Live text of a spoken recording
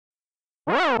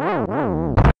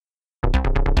Hello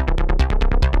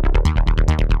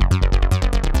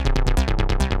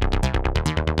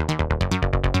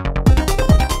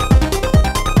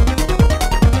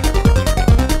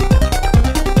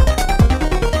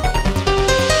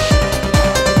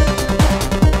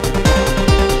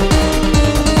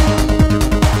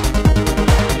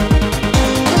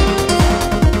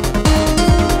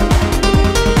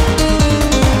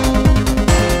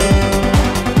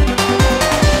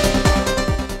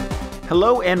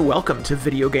and welcome to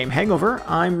Video Game Hangover.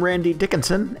 I'm Randy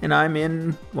Dickinson, and I'm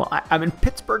in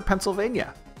Pittsburgh,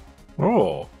 Pennsylvania.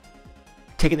 Oh.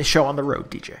 Taking the show on the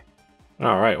road, DJ.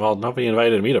 All right. Well, nobody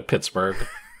invited me to Pittsburgh.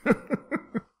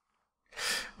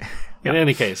 In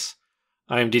any case,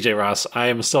 I'm DJ Ross. I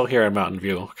am still here in Mountain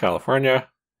View, California.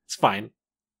 It's fine.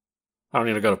 I don't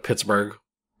need to go to Pittsburgh.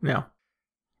 No.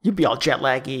 You'd be all jet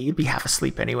laggy. You'd be half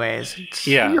asleep anyways.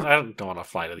 I don't want to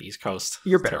fly to the East Coast.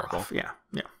 You're better off. Yeah.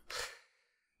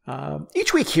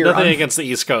 Each week here... Nothing against the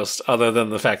East Coast, other than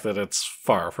the fact that it's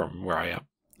far from where I am.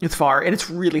 It's far, and it's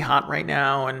really hot right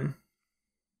now, and...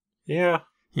 Yeah.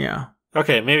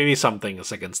 Okay, maybe some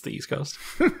things against the East Coast.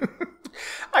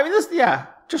 I mean,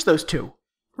 just those two.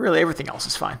 Really, everything else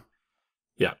is fine.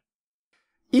 Yeah.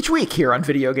 Each week here on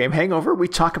Video Game Hangover, we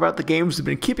talk about the games that have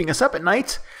been keeping us up at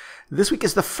night. This week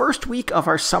is the first week of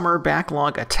our summer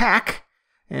Backlog Attack,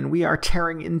 and we are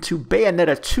tearing into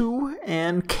Bayonetta 2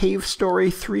 and Cave Story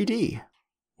 3D.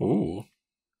 Ooh.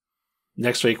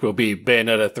 Next week will be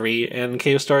Bayonetta 3 and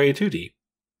Cave Story 2D.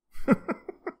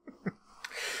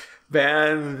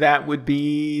 Then that would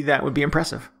be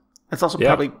impressive. That's also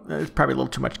probably a little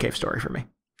too much Cave Story for me.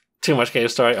 Too much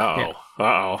Cave Story?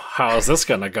 Uh-oh. How is this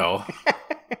gonna go?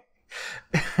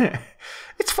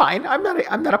 It's fine.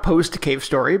 I'm not opposed to Cave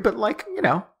Story, but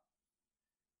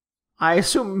I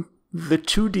assume the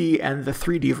 2D and the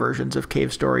 3D versions of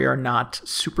Cave Story are not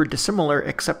super dissimilar,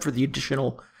 except for the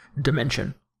additional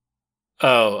dimension.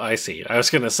 Oh, I see. I was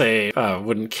going to say,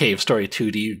 wouldn't Cave Story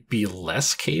 2D be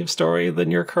less Cave Story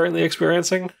than you're currently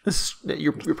experiencing?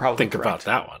 You're probably think correct. About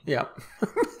that one. Yeah.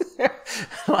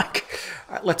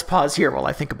 Let's pause here while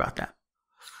I think about that.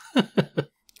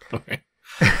 Okay.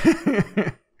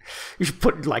 You should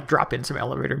drop in some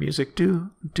elevator music. Do.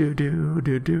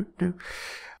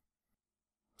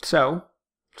 So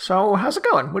how's it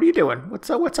going? What are you doing?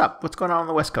 What's up? What's going on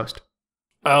the West Coast?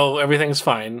 Oh, everything's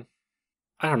fine.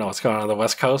 I don't know what's going on the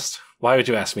West Coast. Why would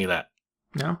you ask me that?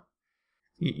 No?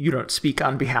 You don't speak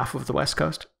on behalf of the West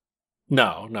Coast?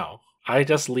 No. I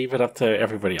just leave it up to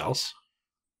everybody else.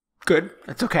 Good.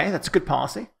 That's okay. That's a good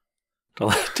policy.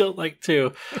 Don't like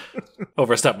to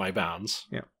overstep my bounds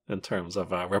in terms of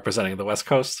representing the West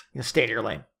Coast. You stay in your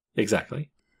lane.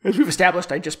 Exactly. As we've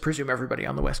established, I just presume everybody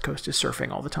on the West Coast is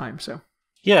surfing all the time, so...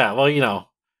 Yeah,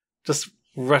 well, just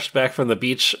rushed back from the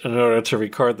beach in order to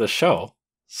record the show.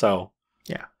 So...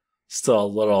 Yeah. Still a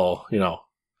little,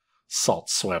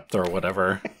 salt swept or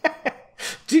whatever.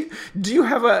 Do you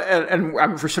have and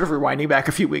I'm sort of rewinding back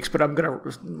a few weeks, but I'm going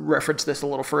to reference this a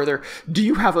little further. Do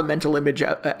you have a mental image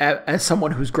as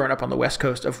someone who's grown up on the West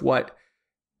Coast of what,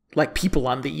 people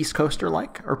on the East Coast are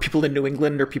like? Or people in New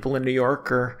England or people in New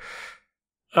York or...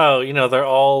 Oh, they're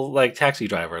all taxi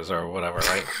drivers or whatever,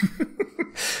 right?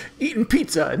 Eating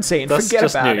pizza and saying, that's forget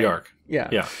just about it. New York.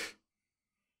 Yeah.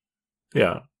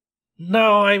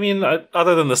 No, I mean,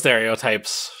 other than the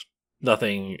stereotypes,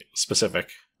 nothing specific.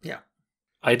 Yeah.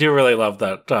 I do really love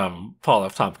that Paul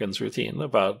F. Tompkins routine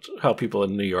about how people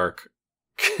in New York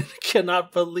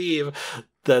cannot believe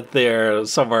that they're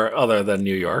somewhere other than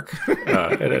New York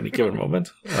at any given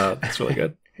moment. That's really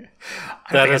good.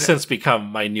 That has since become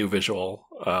my new visual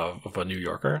of a New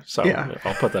Yorker, so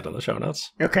I'll put that in the show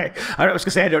notes. Okay. I was going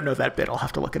to say, I don't know that bit. I'll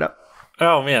have to look it up.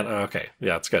 Oh, man. Okay.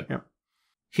 Yeah, it's good. Yeah.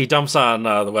 He dumps on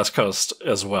the West Coast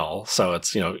as well, so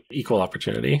it's, equal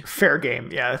opportunity. Fair game.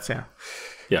 Yeah, that's,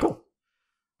 Yeah. Cool.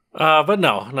 But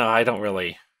no, I don't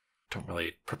really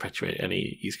perpetuate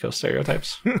any East Coast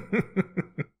stereotypes.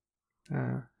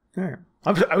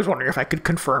 I was wondering if I could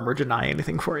confirm or deny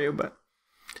anything for you, but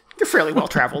you're fairly well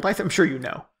traveled. I'm sure you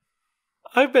know.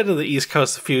 I've been to the East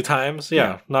Coast a few times.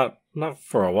 Yeah. Not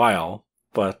for a while,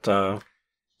 but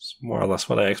it's more or less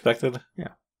what I expected. Yeah.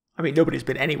 I mean, nobody's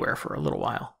been anywhere for a little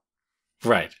while.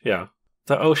 Right. Yeah.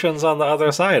 The ocean's on the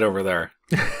other side over there.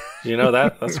 You know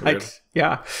that? That's weird.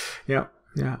 Yeah.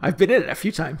 I've been in it a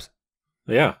few times.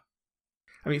 Yeah.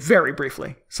 I mean, very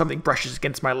briefly. Something brushes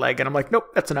against my leg, and I'm like, nope,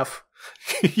 that's enough.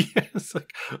 Yeah, it's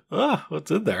like,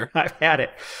 what's in there? I've had it.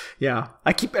 Yeah.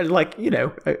 I keep,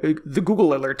 the Google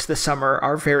alerts this summer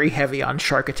are very heavy on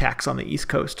shark attacks on the East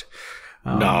Coast.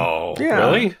 No, Yeah,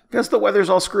 really? because the weather's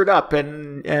all screwed up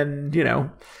and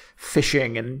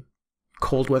fishing and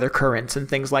cold weather currents and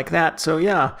things like that. So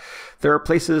yeah, there are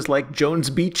places like Jones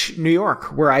Beach, New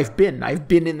York, where I've been. I've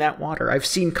been in that water. I've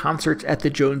seen concerts at the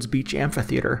Jones Beach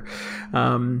Amphitheater.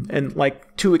 And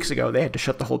like 2 weeks ago, they had to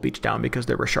shut the whole beach down because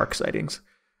there were shark sightings.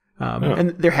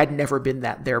 And there had never been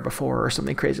that there before or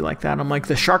something crazy like that. I'm like,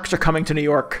 the sharks are coming to New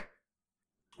York.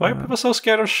 Why are people so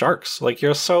scared of sharks? Like,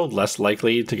 you're so less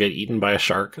likely to get eaten by a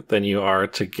shark than you are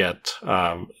to get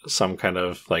some kind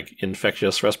of, like,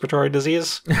 infectious respiratory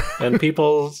disease. And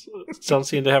people don't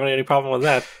seem to have any problem with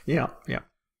that. Yeah.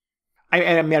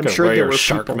 I'm sure wear there your were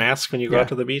shark people mask when you go out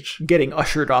to the beach. getting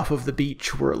ushered off of the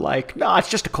beach were like, no, it's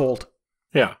just a cold.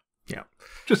 Yeah. Yeah.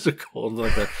 Just a cold,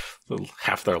 like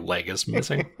half their leg is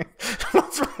missing.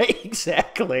 That's right,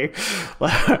 exactly.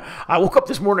 I woke up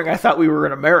this morning, I thought we were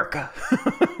in America.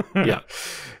 Yeah.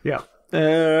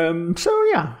 So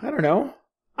yeah, I don't know.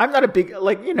 I'm not a big,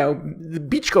 the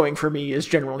beach going for me is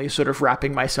generally sort of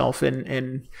wrapping myself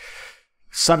in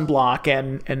sunblock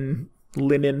and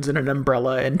linens and an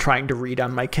umbrella and trying to read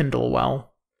on my Kindle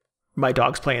while my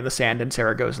dogs play in the sand and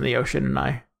Sarah goes in the ocean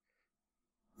and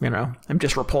I'm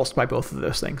just repulsed by both of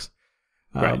those things.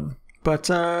 Right. But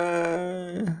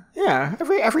yeah,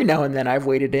 every now and then I've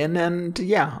waded in, and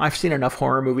yeah, I've seen enough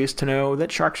horror movies to know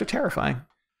that sharks are terrifying.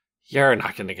 You're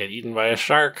not going to get eaten by a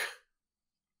shark.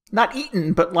 Not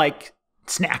eaten, but like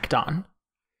snacked on.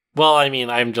 Well, I mean,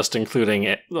 I'm just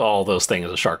including all those things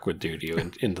a shark would do to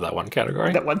you into that one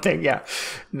category. That one thing, yeah.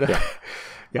 Yeah.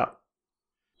 Yeah.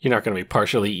 You're not going to be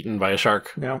partially eaten by a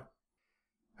shark. No.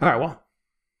 All right, well,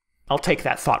 I'll take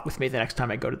that thought with me the next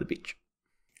time I go to the beach.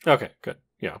 Okay, good.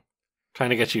 Yeah. Trying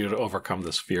to get you to overcome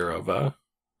this fear of, I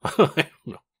don't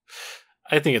know.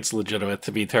 I think it's legitimate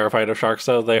to be terrified of sharks,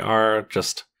 though. They are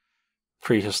just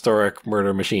prehistoric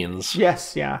murder machines.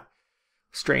 Yes, yeah.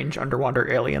 Strange underwater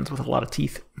aliens with a lot of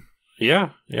teeth.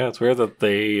 Yeah, it's weird that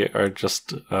they are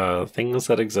just things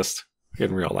that exist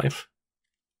in real life.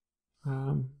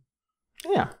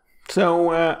 Yeah.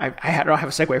 So I don't have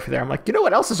a segue for there. I'm like, you know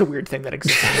what else is a weird thing that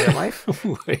exists in real life?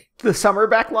 The summer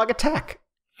backlog attack.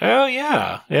 Oh,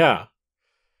 yeah.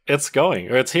 It's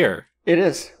going, or it's here. It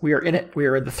is. We are in it. We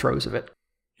are in the throes of it.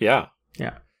 Yeah.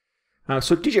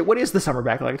 So, DJ, what is the summer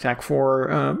backlog attack for,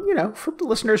 for the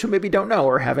listeners who maybe don't know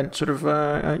or haven't sort of,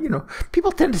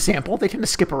 people tend to sample. They tend to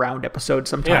skip around episodes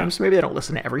sometimes. Yeah. Maybe they don't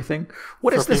listen to everything.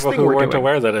 What is this thing we're doing? For people who weren't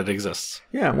aware that it exists.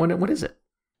 Yeah, what is it?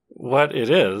 What it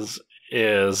is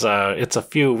it's a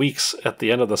few weeks at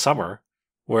the end of the summer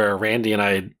where Randy and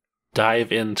I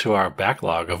dive into our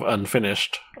backlog of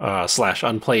unfinished /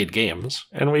 unplayed games,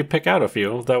 and we pick out a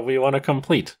few that we want to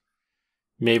complete.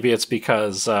 Maybe it's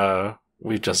because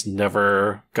we've just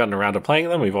never gotten around to playing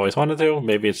them. We've always wanted to.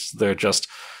 Maybe they've just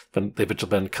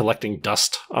been collecting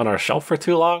dust on our shelf for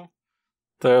too long.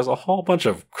 There's a whole bunch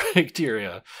of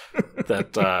criteria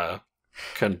that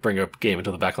can bring a game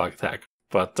into the backlog attack.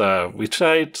 But we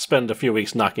try to spend a few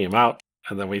weeks knocking them out,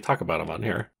 and then we talk about them on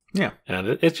here. Yeah.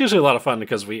 And it's usually a lot of fun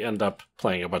because we end up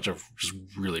playing a bunch of just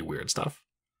really weird stuff.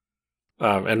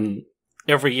 And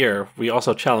every year, we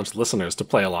also challenge listeners to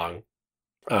play along.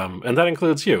 And that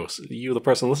includes you, the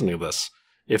person listening to this.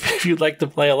 If you'd like to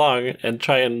play along and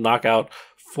try and knock out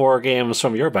 4 games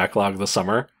from your backlog this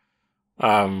summer,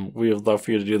 we would love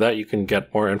for you to do that. You can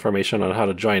get more information on how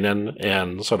to join in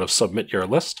and sort of submit your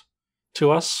list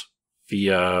to us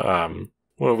via,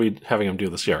 what are we having them do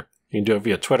this year? You can do it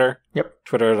via Twitter. Yep.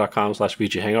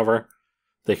 Twitter.com/VGHangover.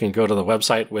 They can go to the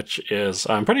website, which is,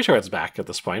 I'm pretty sure it's back at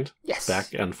this point. Yes.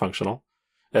 Back and functional.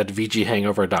 At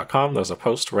VGHangover.com. There's a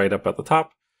post right up at the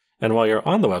top. And while you're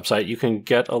on the website, you can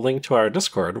get a link to our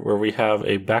Discord where we have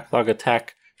a Backlog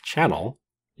Attack channel.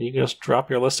 You can just drop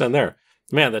your list in there.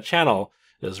 Man, the channel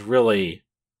is really,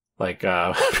 like,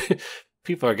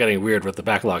 people are getting weird with the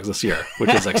backlogs this year,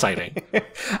 which is exciting.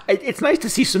 It's nice to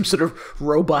see some sort of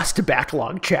robust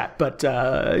backlog chat, but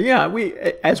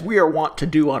as we are wont to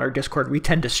do on our Discord, we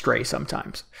tend to stray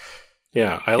sometimes.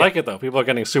 Yeah, I like it though. People are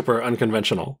getting super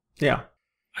unconventional. Yeah,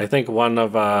 I think one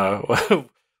of the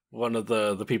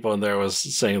people in there was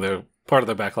saying their part of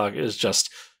their backlog is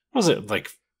just, what was it, like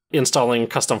installing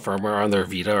custom firmware on their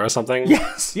Vita or something?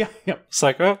 Yes, yeah. It's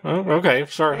like, oh okay,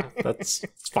 sure, it's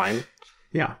fine.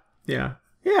 Yeah.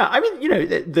 I mean,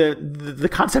 the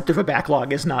concept of a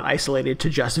backlog is not isolated to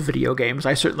just video games.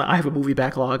 I have a movie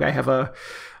backlog. I don't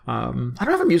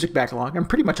have a music backlog. I'm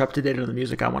pretty much up to date on the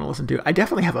music I want to listen to. I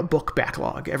definitely have a book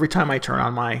backlog. Every time I turn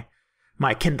on my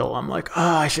Kindle, I'm like,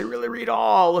 I should really read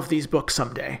all of these books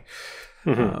someday.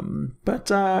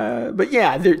 But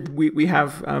yeah, we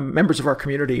have members of our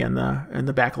community and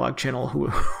the backlog channel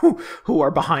who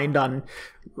are behind on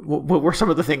what were some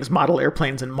of the things, model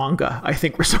airplanes and manga, I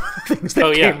think were some of the things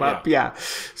that came up. Yeah.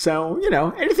 So,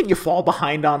 anything you fall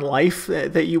behind on life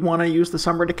that you want to use the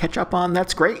summer to catch up on,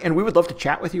 that's great. And we would love to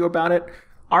chat with you about it.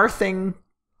 Our thing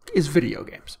is video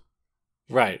games.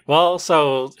 Right. Well,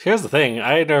 so here's the thing.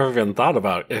 I had never even thought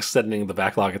about extending the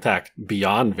Backlog Attack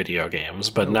beyond video games,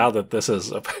 but now that this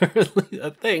is apparently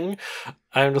a thing,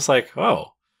 I'm just like, oh,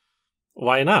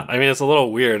 why not? I mean, it's a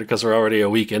little weird because we're already a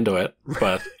week into it,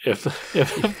 but if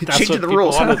that's what people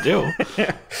want to do.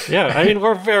 Yeah, I mean,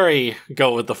 we're very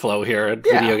go with the flow here at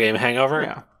Video Game Hangover.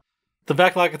 Yeah. The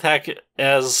Backlog Attack,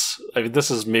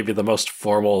 this is maybe the most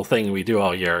formal thing we do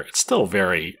all year. It's still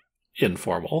very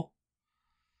informal.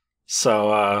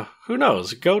 So, who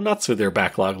knows? Go nuts with your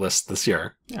backlog list this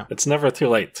year. Yeah. It's never too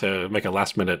late to make a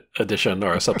last-minute addition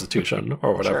or a substitution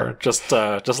or whatever.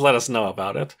 Sure. Just let us know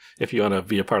about it if you want to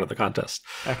be a part of the contest.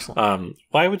 Excellent.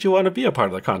 Why would you want to be a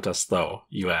part of the contest, though,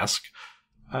 you ask?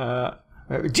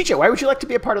 DJ, why would you like to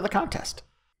be a part of the contest?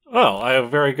 Well, I have a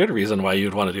very good reason why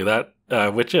you'd want to do that,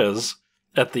 which is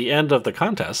at the end of the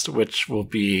contest, which will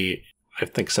be, I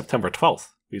think, September 12th.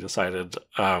 We decided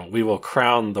we will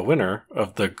crown the winner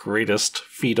of the greatest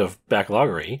feat of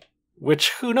backloggery,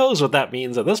 which who knows what that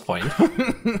means at this point.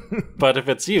 But if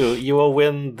it's you will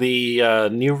win the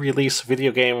new release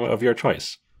video game of your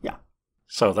choice. Yeah.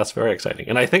 So that's very exciting.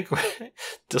 And I think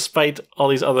despite all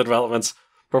these other developments,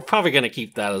 we're probably going to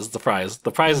keep that as the prize.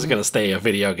 The prize is going to stay a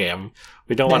video game.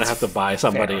 We don't want to have to buy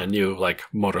somebody a new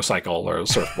motorcycle or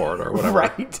surfboard or whatever.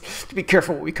 Right. To be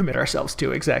careful what we commit ourselves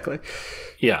to, exactly.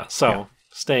 Yeah, so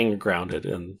staying grounded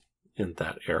in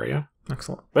that area.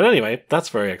 Excellent. But anyway, that's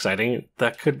very exciting.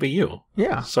 That could be you.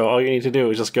 Yeah. So all you need to do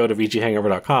is just go to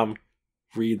VGHangover.com,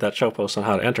 read that show post on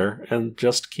how to enter, and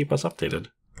just keep us updated.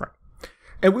 Right.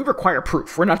 And we require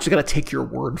proof. We're not just going to take your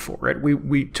word for it.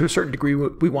 We to a certain degree,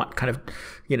 we want kind of,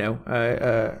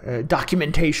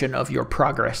 documentation of your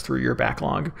progress through your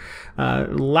backlog.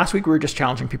 Last week, we were just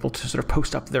challenging people to sort of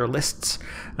post up their lists.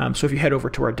 So if you head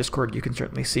over to our Discord, you can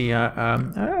certainly see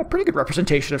a pretty good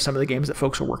representation of some of the games that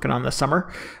folks are working on this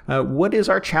summer. What is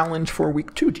our challenge for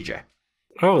week 2, DJ?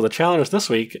 Oh, the challenge this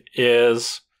week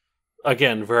is,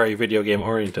 again, very video game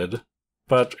oriented.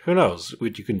 But who knows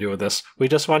what you can do with this. We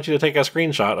just want you to take a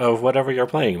screenshot of whatever you're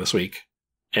playing this week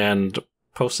and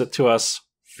post it to us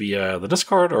via the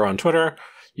Discord or on Twitter.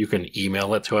 You can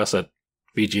email it to us at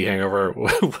VGHangover.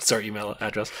 What's our email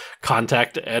address?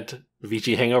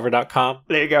 contact@VGHangover.com.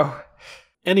 There you go.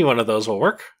 Any one of those will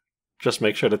work. Just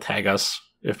make sure to tag us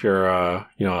if you're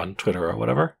on Twitter or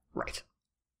whatever. Right.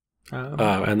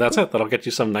 And that's it. That'll get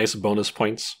you some nice bonus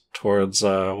points towards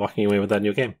walking away with that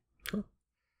new game. Cool.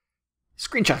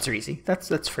 Screenshots are easy.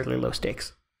 That's fairly low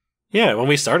stakes. Yeah, when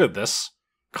we started this,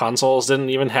 consoles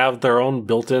didn't even have their own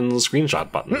built-in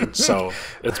screenshot button, so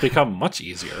it's become much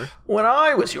easier. When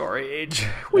I was your age,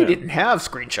 we didn't have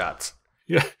screenshots.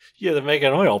 Yeah, you had to make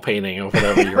an oil painting of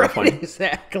whatever you were playing.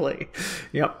 Exactly.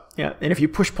 Yep. Yeah. And if you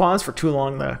push pause for too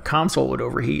long, the console would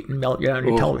overheat and melt down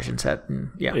your television set. And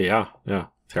Yeah.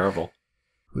 Terrible.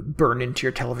 It would burn into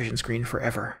your television screen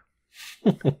forever.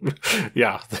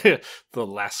 Yeah, the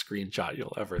last screenshot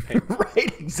you'll ever take.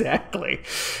 Right, exactly.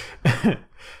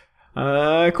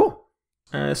 Cool.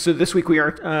 So this week we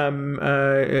are.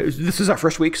 This is our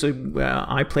first week. So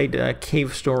I played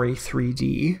Cave Story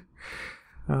 3D.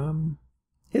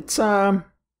 It's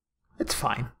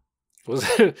fine. Was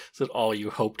it all you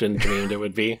hoped and dreamed it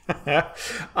would be?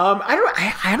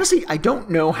 I don't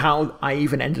know how I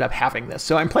even ended up having this.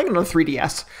 So I'm playing it on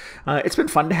 3DS. It's been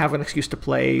fun to have an excuse to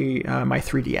play my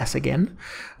 3DS again.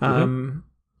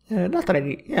 Not that I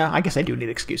need. Yeah, I guess I do need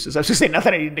excuses. I was going to say not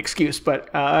that I need an excuse, but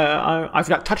I've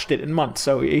not touched it in months,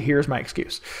 so here's my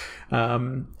excuse.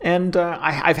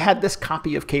 I've had this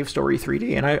copy of Cave Story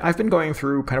 3D, and I've been going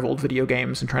through kind of old video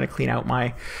games and trying to clean out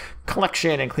my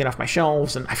collection and clean off my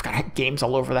shelves, and I've got games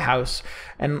all over the house,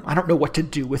 and I don't know what to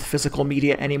do with physical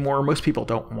media anymore. Most people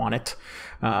don't want it.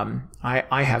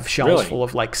 I have shelves full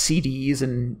of like CDs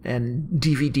and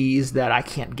DVDs that I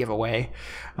can't give away.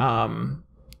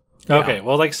 Okay,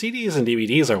 well, like CDs and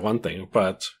DVDs are one thing,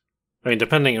 but I mean,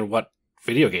 depending on what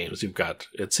video games you've got,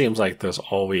 it seems like there's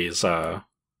always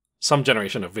some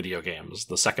generation of video games.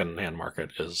 The second-hand market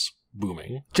is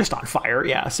booming. Just on fire,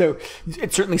 yeah. So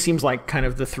it certainly seems like kind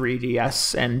of the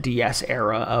 3DS and DS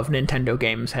era of Nintendo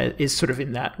games is sort of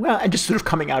in that, and just sort of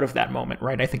coming out of that moment,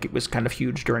 right? I think it was kind of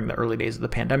huge during the early days of the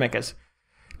pandemic as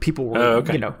people were,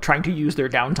 trying to use their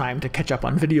downtime to catch up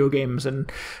on video games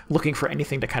and looking for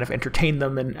anything to kind of entertain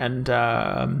them and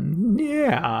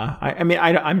Yeah, I mean,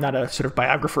 I'm not a sort of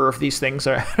biographer of these things.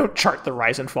 I don't chart the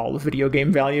rise and fall of video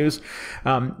game values.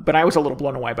 But I was a little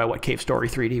blown away by what Cave Story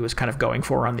 3D was kind of going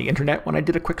for on the internet when I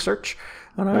did a quick search.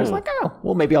 And I was like, oh,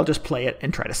 well, maybe I'll just play it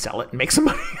and try to sell it and make some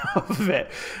money off of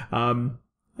it.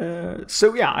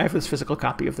 So yeah, I have this physical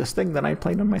copy of this thing that I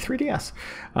played on my 3DS.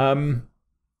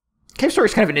 Cave Story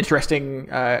is kind of an interesting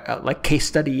like case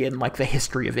study in like the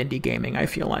history of indie gaming. I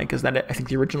feel like is that I think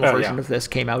the original version of this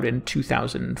came out in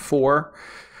 2004.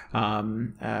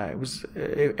 It was,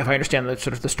 if I understand the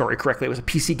sort of the story correctly, it was a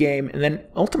PC game, and then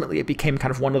ultimately it became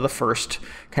kind of one of the first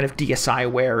kind of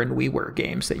DSiWare and WiiWare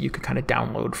games that you could kind of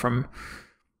download from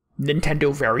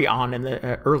Nintendo very on in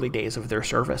the early days of their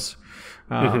service.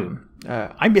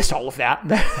 I missed all of that.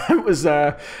 That was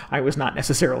I was not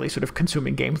necessarily sort of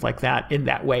consuming games like that in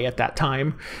that way at that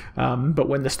time. But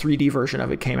when this 3D version of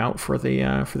it came out for the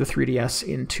 3DS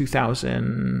in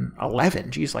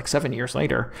 2011, geez, like 7 years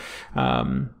later,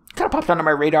 kind of popped onto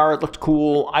my radar. It looked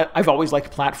cool. I've always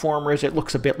liked platformers. It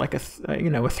looks a bit like a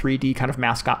 3D kind of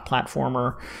mascot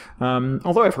platformer.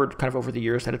 Although I've heard kind of over the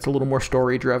years that it's a little more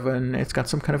story driven. It's got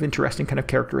some kind of interesting kind of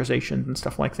characterization and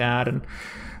stuff like that. And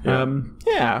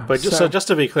but just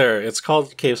to be clear, it's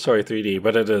called Cave Story 3D,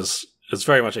 but it's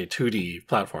very much a 2D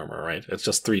platformer, right? It's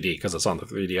just 3D because it's on the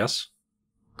 3DS.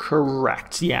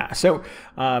 Correct. Yeah. So.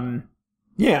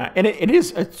 Yeah, and it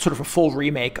is a sort of a full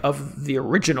remake of the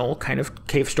original kind of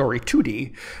Cave Story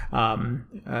 2D,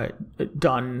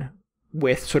 done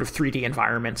with sort of 3D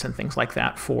environments and things like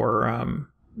that for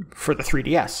the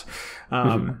 3DS.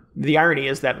 The irony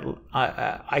is that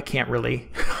I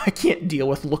can't deal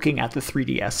with looking at the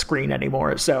 3DS screen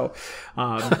anymore. So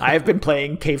I have been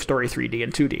playing Cave Story 3D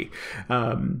and 2D.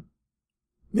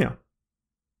 Yeah.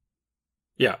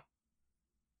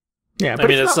 Yeah, but I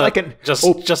mean, it's not like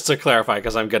just to clarify,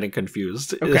 because I'm getting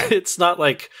confused. Okay. It's not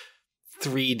like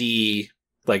 3D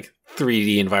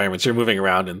environments. You're moving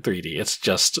around in 3D. It's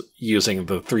just using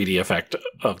the 3D effect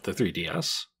of the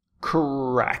 3DS.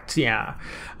 Correct. Yeah.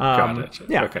 Got it.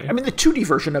 Yeah. Okay. I mean, the 2D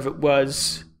version of it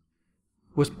was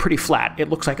pretty flat. It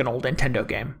looks like an old Nintendo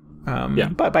game.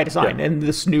 By design, and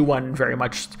this new one very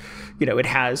much, it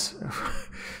has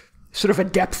sort of a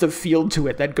depth of field to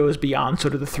it that goes beyond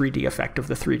sort of the 3D effect of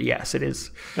the 3DS. It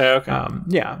is, the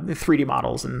 3D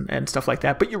models and stuff like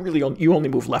that. But you only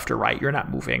move left or right. You're not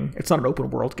moving. It's not an open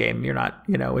world game. You're not,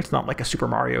 it's not like a Super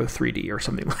Mario 3D or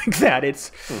something like that.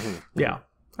 It's,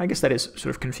 I guess that is sort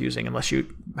of confusing unless you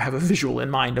have a visual in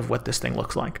mind of what this thing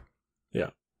looks like. Yeah.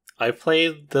 I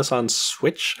played this on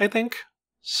Switch, I think.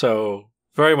 So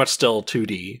very much still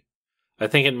 2D. I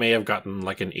think it may have gotten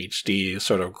like an HD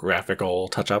sort of graphical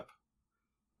touch-up.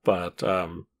 But,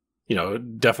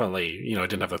 definitely, it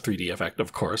didn't have a 3D effect,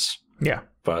 of course. Yeah.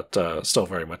 But still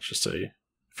very much just I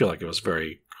feel like it was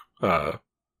very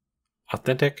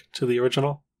authentic to the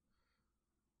original.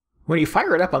 When you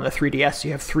fire it up on the 3DS,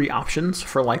 you have three options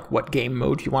for like what game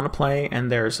mode you want to play.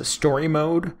 And there's a story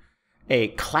mode, a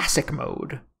classic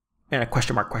mode, and a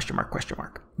question mark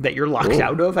that you're locked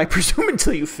out of, I presume,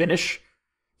 until you finish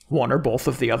one or both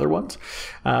of the other ones.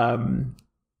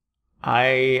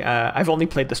 I've only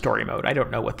played the story mode. I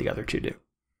don't know what the other two do.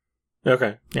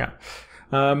 Okay. Yeah.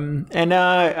 I mean,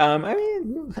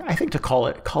 I think to call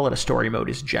it a story mode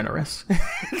is generous.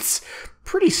 It's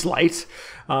pretty slight.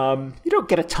 You don't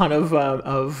get a ton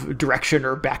of direction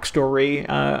or backstory.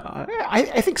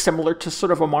 I think similar to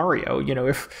sort of a Mario.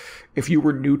 If you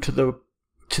were new to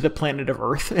the planet of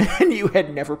Earth and you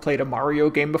had never played a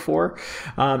Mario game before,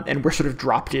 and were sort of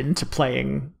dropped into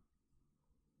playing.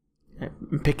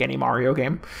 Pick any Mario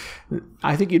game,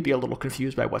 I think you'd be a little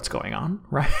confused by what's going on,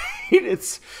 right?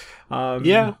 It's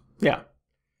yeah.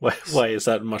 Why is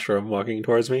that mushroom walking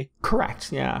towards me?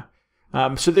 Correct. Yeah.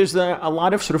 So there's a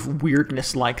lot of sort of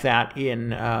weirdness like that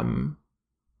in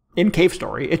Cave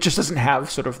Story. It just doesn't have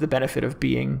sort of the benefit of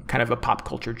being kind of a pop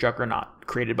culture juggernaut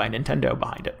created by Nintendo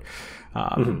behind it,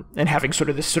 and having sort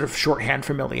of this sort of shorthand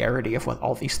familiarity of what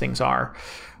all these things are.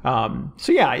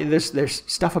 So yeah, there's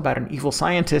stuff about an evil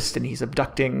scientist, and he's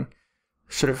abducting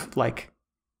sort of like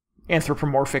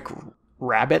anthropomorphic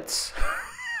rabbits.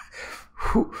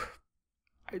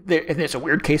 There's a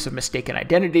weird case of mistaken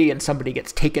identity, and somebody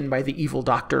gets taken by the evil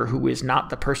doctor who is not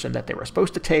the person that they were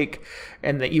supposed to take.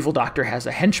 And the evil doctor has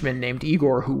a henchman named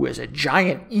Igor who is a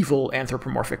giant evil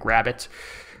anthropomorphic rabbit.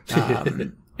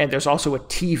 And there's also a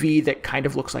TV that kind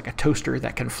of looks like a toaster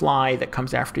that can fly that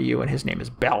comes after you, and his name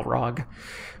is Balrog.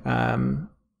 I don't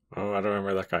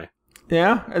remember that guy.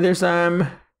 Yeah, there's Well,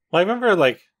 I remember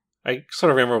I sort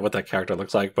of remember what that character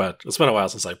looks like, but it's been a while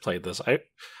since I played this.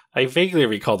 I vaguely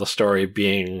recall the story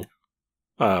being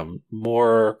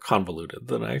more convoluted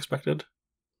than I expected.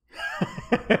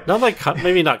 Not like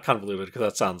maybe not convoluted because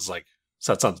that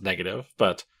sounds negative,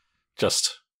 but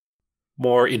just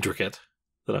more intricate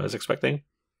than I was expecting.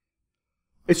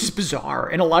 It's just bizarre,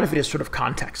 and a lot of it is sort of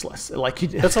contextless. Like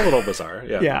it's a little bizarre,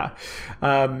 yeah.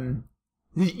 Yeah.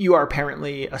 You are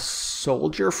apparently a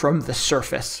soldier from the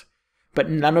surface, but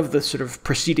none of the sort of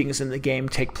proceedings in the game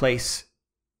take place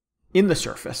in the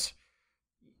surface.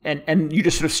 And you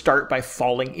just sort of start by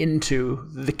falling into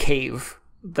the cave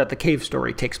that the cave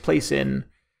story takes place in.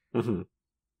 Mm-hmm.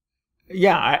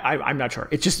 Yeah, I'm not sure.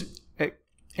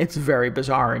 It's very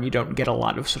bizarre, and you don't get a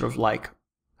lot of sort of like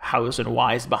hows and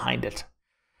whys behind it.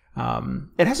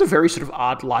 It has a very sort of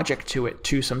odd logic to it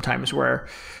too sometimes, where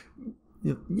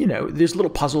there's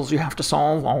little puzzles you have to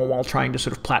solve all while trying to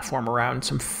sort of platform around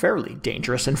some fairly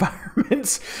dangerous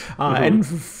environments and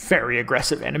very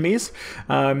aggressive enemies.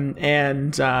 Like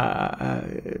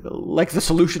the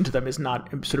solution to them is not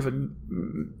sort of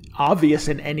obvious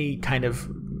in any kind of,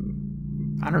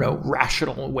 I don't know,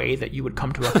 rational way that you would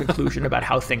come to a conclusion about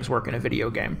how things work in a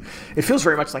video game. It feels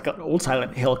very much like an old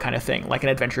Silent Hill kind of thing, like an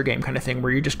adventure game kind of thing,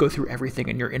 where you just go through everything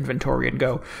in your inventory and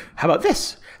go, how about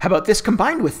this? How about this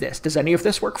combined with this? Does any of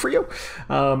this work for you?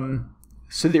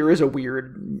 So there is a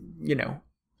weird,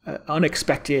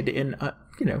 unexpected and,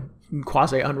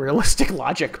 quasi-unrealistic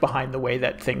logic behind the way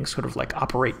that things sort of like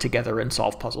operate together and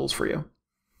solve puzzles for you.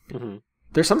 Mm-hmm.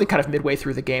 There's something kind of midway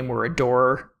through the game where a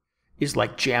door is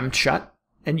like jammed shut,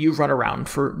 and you run around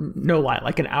for no lie,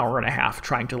 like an hour and a half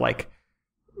trying to like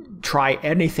try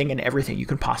anything and everything you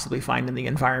can possibly find in the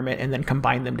environment and then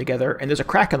combine them together. And there's a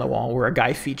crack in the wall where a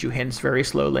guy feeds you hints very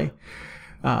slowly.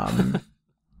 And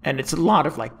it's a lot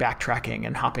of like backtracking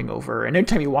and hopping over. And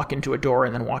anytime you walk into a door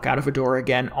and then walk out of a door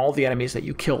again, all the enemies that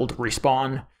you killed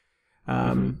respawn.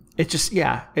 It's just,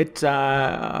 it's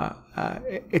a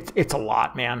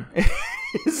lot, man.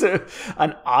 It's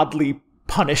an oddly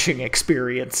punishing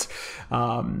experience.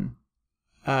 I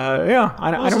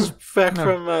don't. Back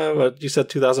from what you said,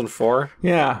 2004.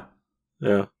 Yeah.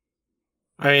 I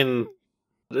mean,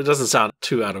 it doesn't sound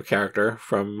too out of character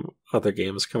from other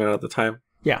games coming out at the time.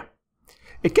 Yeah,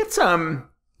 it gets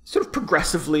sort of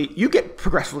progressively. You get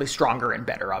progressively stronger and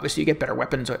better. Obviously, you get better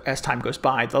weapons as time goes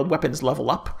by. The weapons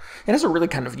level up. It has a really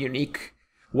kind of unique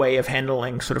way of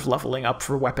handling sort of leveling up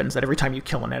for weapons, that every time you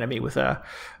kill an enemy with a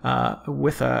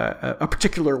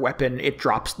particular weapon, it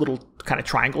drops little kind of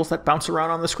triangles that bounce around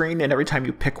on the screen, and every time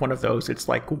you pick one of those, it's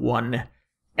like 1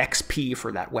 XP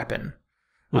for that weapon.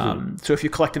 So if you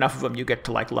collect enough of them, you get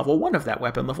to like level 1 of that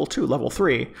weapon, level 2, level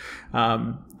 3.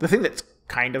 The thing that's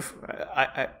kind of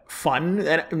fun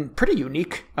and pretty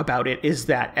unique about it is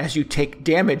that as you take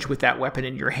damage with that weapon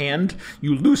in your hand,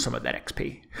 you lose some of that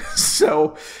XP.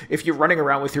 So if you're running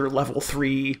around with your level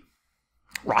 3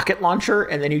 rocket launcher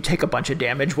and then you take a bunch of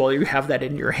damage while you have that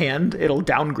in your hand, it'll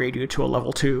downgrade you to a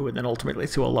level 2 and then ultimately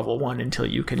to a level 1 until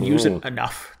you can use it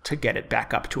enough to get it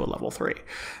back up to a level 3.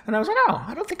 And I was like, oh,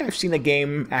 I don't think I've seen a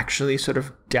game actually sort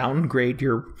of downgrade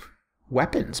your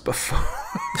weapons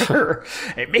before.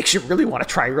 It makes you really want to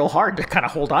try real hard to kind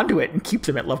of hold on to it and keep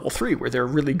them at level 3 where they're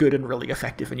really good and really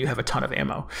effective and you have a ton of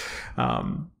ammo.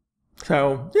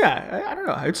 So yeah, I don't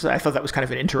know. I thought that was kind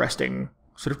of an interesting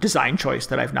sort of design choice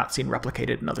that I've not seen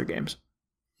replicated in other games.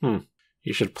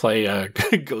 You should play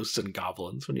Ghosts and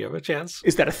Goblins when you have a chance.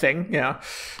 Is that a thing? Yeah.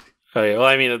 Oh, yeah. Well,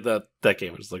 I mean, that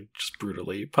game is like just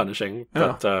brutally punishing,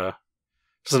 but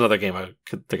just another game I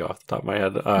could think of off the top of my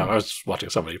head. I was just watching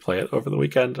somebody play it over the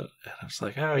weekend, and I was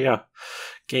like, oh yeah,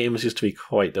 games used to be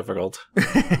quite difficult.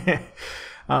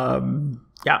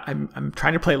 I'm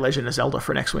trying to play Legend of Zelda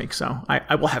for next week, so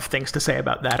I will have things to say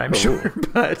about that, I'm sure.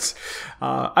 But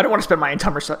I don't want to spend my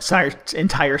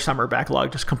entire summer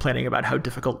backlog just complaining about how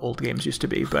difficult old games used to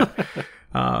be. But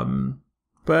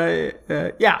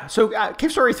so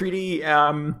Cave Story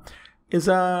 3D is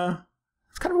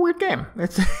it's kind of a weird game.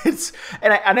 It's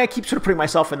and I keep sort of putting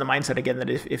myself in the mindset again that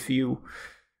if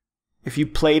you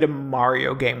played a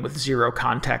Mario game with zero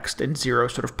context and zero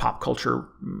sort of pop culture,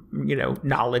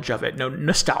 knowledge of it, no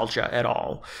nostalgia at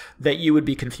all, that you would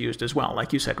be confused as well.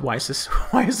 Like you said, why is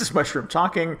this mushroom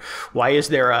talking? Why is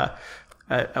there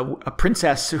a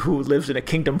princess who lives in a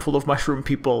kingdom full of mushroom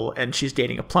people and she's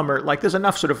dating a plumber? Like there's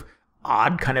enough sort of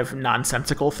odd kind of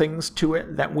nonsensical things to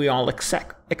it that we all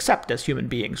accept as human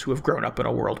beings who have grown up in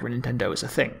a world where Nintendo is a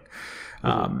thing.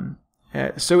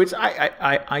 So it's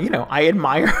I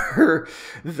admire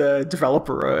the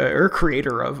developer or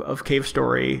creator of Cave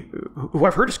Story, who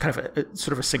I've heard is kind of a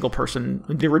sort of a single person,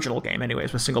 the original game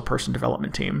anyways, with a single person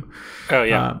development team. Oh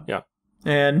yeah, yeah.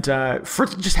 And for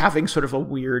just having sort of a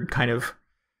weird kind of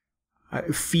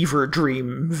fever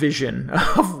dream vision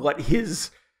of what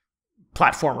his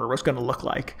platformer was going to look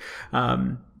like.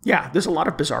 There's a lot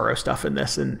of bizarro stuff in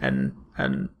this, and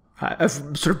I've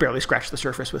sort of barely scratched the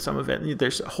surface with some of it.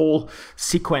 There's a whole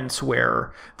sequence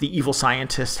where the evil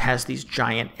scientist has these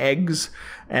giant eggs,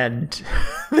 and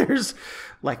there's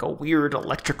like a weird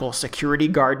electrical security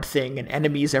guard thing and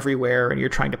enemies everywhere, and you're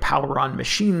trying to power on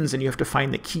machines, and you have to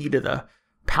find the key to the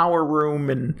power room,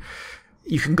 and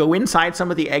you can go inside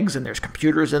some of the eggs, and there's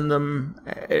computers in them.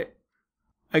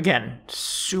 Again,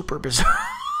 super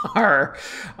bizarre,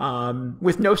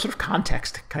 with no sort of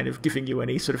context kind of giving you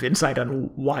any sort of insight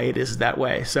on why it is that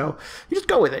way. So you just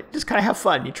go with it. Just kind of have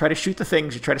fun. You try to shoot the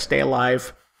things. You try to stay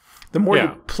alive. The more you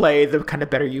play, the kind of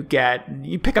better you get.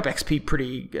 You pick up XP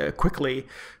pretty quickly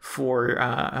for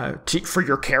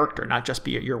your character, not just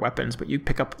be your weapons, but you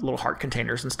pick up little heart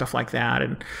containers and stuff like that.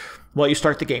 And you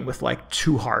start the game with like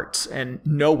 2 hearts and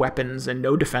no weapons and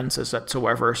no defenses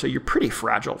whatsoever. So you're pretty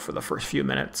fragile for the first few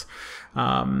minutes.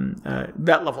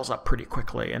 That levels up pretty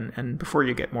quickly, and before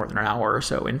you get more than an hour or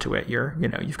so into it,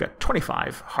 you've got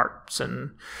 25 hearts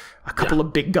and a couple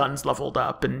of big guns leveled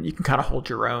up, and you can kind of hold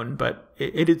your own. But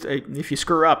it is if you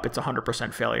screw up, it's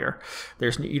 100% failure.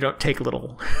 You don't take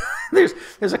little. there's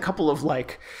a couple of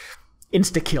like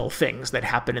insta-kill things that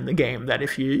happen in the game that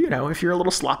if you're a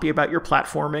little sloppy about your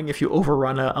platforming, if you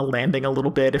overrun a landing a little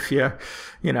bit, if you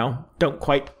don't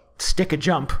quite stick a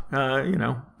jump,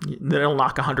 it'll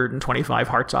knock 125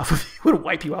 hearts off of you and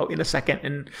wipe you out in a second,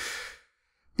 and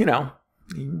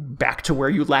back to where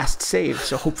you last saved.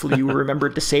 So hopefully you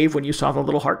remembered to save when you saw the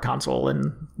little heart console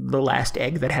and the last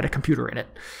egg that had a computer in it.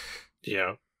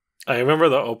 Yeah. I remember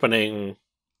the opening,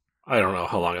 I don't know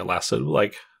how long it lasted,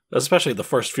 like especially the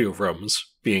first few rooms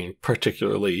being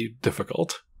particularly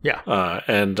difficult. Yeah.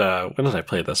 And when did I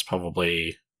play this?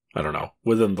 Probably, I don't know,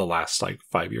 within the last like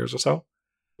 5 years or so.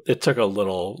 It took a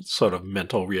little sort of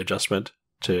mental readjustment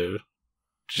to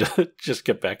just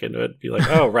get back into it and be like,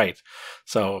 oh, right.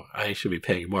 So I should be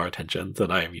paying more attention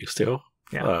than I am used to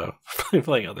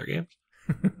playing other games.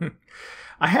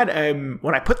 I had,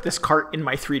 when I put this cart in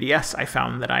my 3DS, I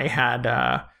found that I had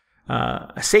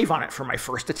a save on it for my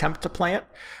first attempt to play it.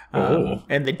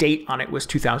 And the date on it was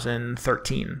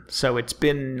 2013. So it's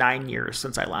been 9 years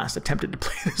since I last attempted to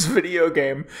play this video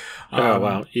game. Oh,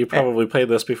 wow. You probably played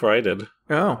this before I did.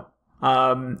 Oh.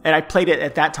 And I played it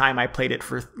at that time. I played it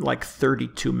for like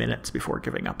 32 minutes before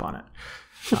giving up on it.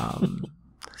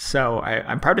 So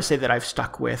I'm proud to say that I've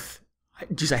stuck with,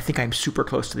 I think I'm super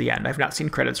close to the end. I've not seen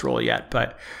credits roll yet,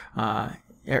 but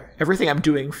everything I'm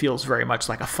doing feels very much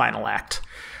like a final act.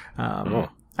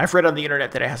 I've read on the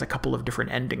internet that it has a couple of different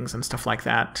endings and stuff like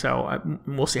that, so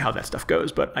we'll see how that stuff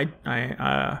goes. But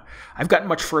I've gotten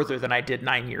much further than I did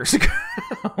 9 years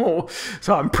ago,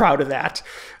 so I'm proud of that.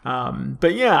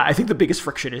 But yeah, I think the biggest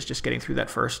friction is just getting through that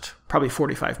first probably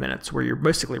 45 minutes where you're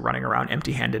basically running around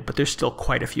empty-handed, but there's still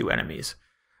quite a few enemies.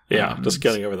 Yeah, just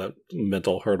getting over that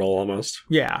mental hurdle almost.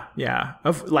 Yeah.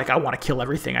 Of like, I want to kill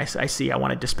everything I see. I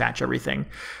want to dispatch everything.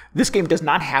 This game does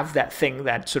not have that thing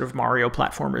that sort of Mario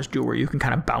platformers do where you can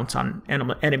kind of bounce on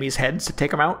enemies' heads to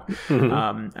take them out.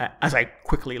 Mm-hmm. As I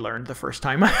quickly learned the first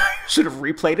time I sort of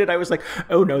replayed it, I was like,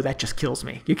 oh no, that just kills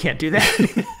me. You can't do that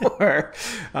anymore.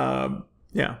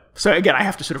 Yeah. So again, I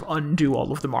have to sort of undo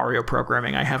all of the Mario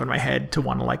programming I have in my head to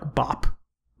want to like bop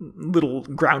little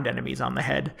ground enemies on the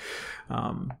head.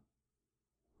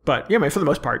 But yeah, for the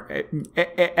most part,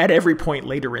 at every point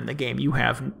later in the game, you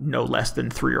have no less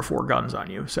than 3 or 4 guns on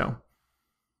you. So,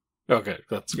 okay,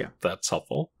 that's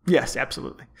helpful. Yes,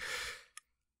 absolutely.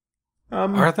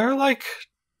 Are there like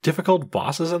difficult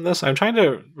bosses in this? I'm trying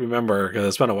to remember because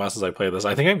it's been a while since I played this.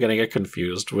 I think I'm getting it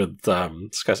confused with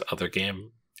this guy's other game,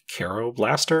 Caro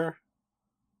Blaster,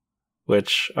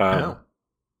 which I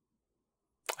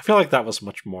feel like that was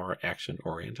much more action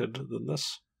oriented than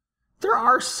this. There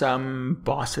are some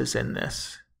bosses in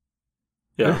this.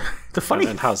 Yeah. The funny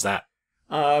and how's that?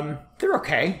 They're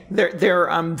okay. They're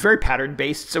very pattern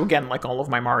based. So again, like all of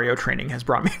my Mario training has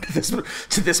brought me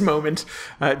to this moment.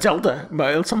 Zelda,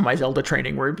 some of my Zelda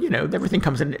training where everything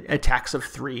comes in attacks of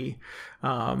 3.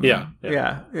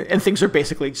 Yeah, and things are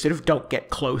basically sort of don't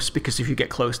get close, because if you get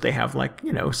close, they have like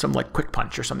some like quick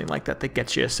punch or something like that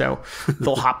gets you. So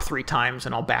they'll hop 3 times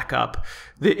and I'll back up.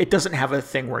 It doesn't have a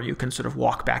thing where you can sort of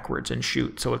walk backwards and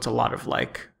shoot. So it's a lot of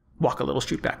like walk a little,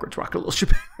 shoot backwards, walk a little, shoot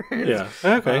backwards. Yeah.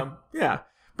 Okay.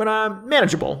 But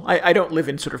manageable. I don't live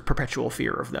in sort of perpetual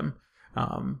fear of them.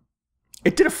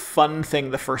 It did a fun thing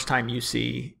the first time you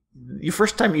see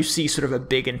sort of a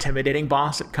big intimidating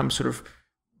boss. It comes sort of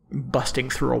busting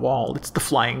through a wall. It's the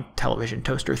flying television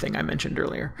toaster thing I mentioned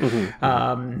earlier.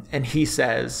 And he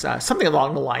says something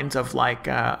along the lines of like,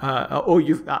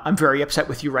 I'm very upset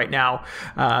with you right now.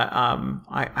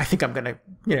 I think I'm going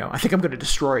to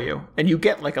destroy you. And you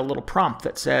get like a little prompt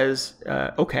that says,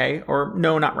 okay, or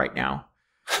no, not right now.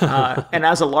 And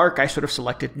as a lark, I sort of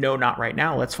selected, no, not right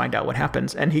now. Let's find out what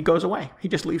happens. And he goes away. He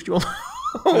just leaves you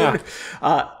alone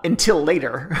until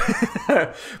later.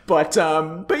 But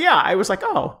yeah, I was like,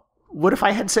 oh, what if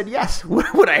I had said yes?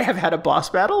 Would I have had a boss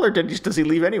battle, or does he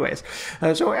leave anyways?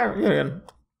 So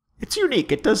it's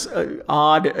unique. It does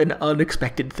odd and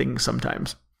unexpected things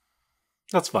sometimes.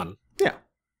 That's fun. Yeah.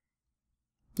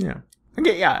 Yeah.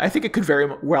 Okay, yeah, I think it could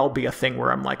very well be a thing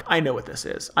where I'm like, I know what this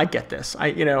is. I get this.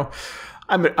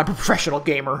 I'm a professional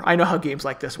gamer. I know how games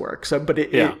like this work. So, but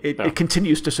it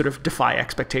continues to sort of defy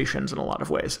expectations in a lot of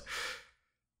ways.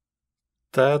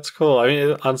 That's cool. I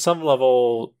mean, on some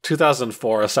level,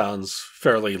 2004 sounds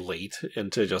fairly late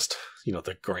into just,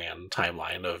 the grand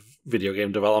timeline of video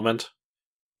game development.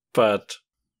 But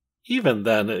even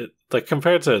then,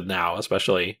 compared to now,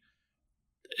 especially,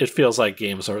 it feels like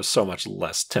games are so much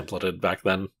less templated back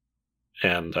then.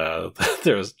 And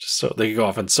there's just they can go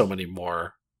off in so many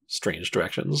more strange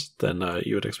directions than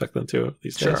you would expect them to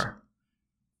these days. Sure.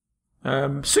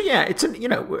 So yeah, it's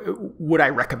would I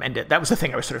recommend it? That was the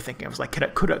thing I was sort of thinking. I was like,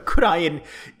 could I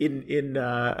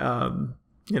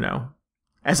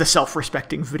as a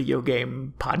self-respecting video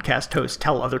game podcast host,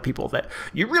 tell other people that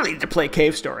you really need to play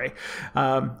Cave Story?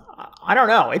 I don't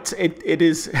know. It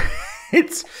is.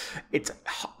 It's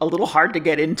a little hard to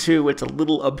get into. It's a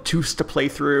little obtuse to play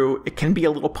through. It can be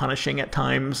a little punishing at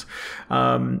times.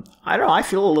 I don't know. I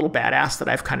feel a little badass that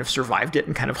I've kind of survived it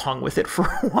and kind of hung with it for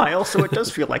a while. So it does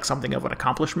feel like something of an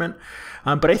accomplishment.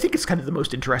 But I think it's kind of the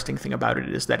most interesting thing about it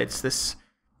is that it's this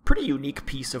pretty unique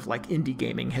piece of like indie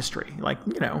gaming history. Like,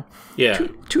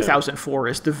 2004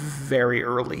 is the very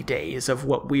early days of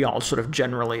what we all sort of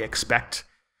generally expect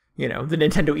the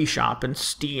Nintendo eShop and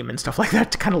Steam and stuff like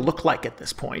that to kind of look like at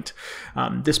this point.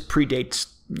 This predates,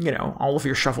 all of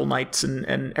your Shovel Knights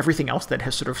and everything else that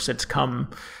has sort of since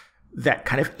come that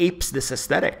kind of apes this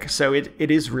aesthetic. So it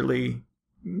is really,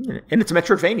 and it's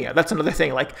Metroidvania. That's another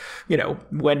thing. Like,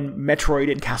 when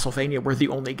Metroid and Castlevania were the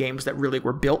only games that really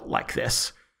were built like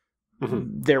this,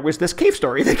 there was this Cave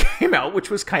Story that came out,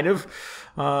 which was kind of,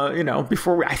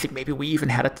 before I think maybe we even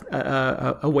had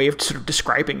a way of sort of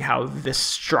describing how this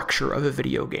structure of a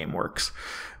video game works.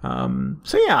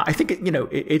 So yeah, I think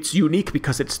it's unique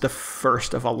because it's the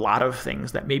first of a lot of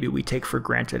things that maybe we take for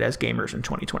granted as gamers in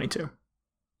 2022.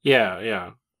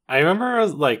 Yeah. I remember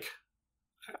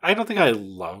I don't think I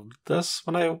loved this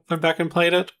when I went back and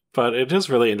played it, but it is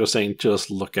really interesting to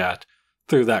just look at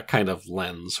through that kind of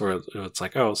lens where it's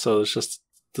like, oh, so it's just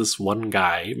this one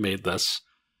guy made this,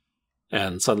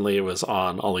 and suddenly it was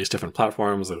on all these different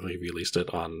platforms. They released it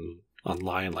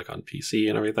online, like on PC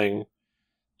and everything.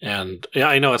 And yeah,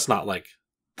 I know it's not like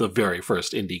the very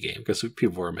first indie game because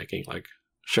people were making like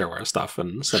shareware stuff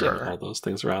and sending all those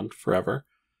things around forever.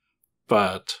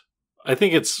 But I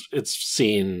think it's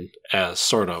seen as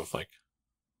sort of like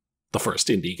the first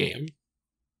indie game,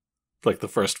 like the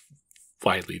first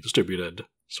widely distributed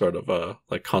sort of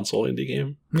like console indie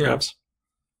game, perhaps.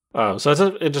 So that's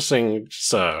an interesting,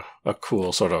 just a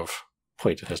cool sort of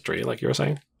point in history, like you were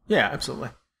saying. Yeah, absolutely.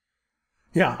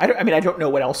 Yeah, I don't know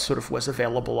what else sort of was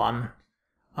available on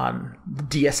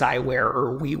DSiWare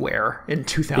or WiiWare in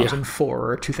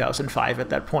 2004 or 2005 at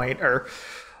that point, or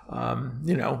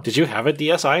Did you have a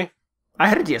DSi? I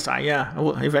had a DSi, yeah.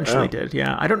 I eventually did,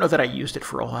 yeah. I don't know that I used it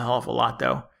for a hell of a lot,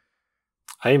 though.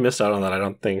 I missed out on that. I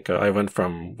don't think I went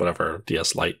from whatever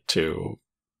DS Lite to,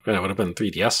 it would have been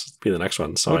 3DS be the next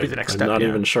one. So I'm not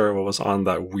even sure what was on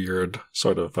that weird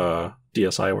sort of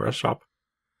DSiWare shop.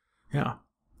 Yeah,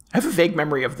 I have a vague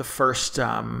memory of the first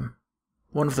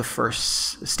one of the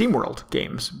first SteamWorld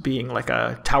games being like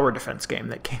a tower defense game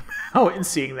that came out, and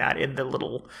seeing that in the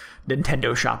little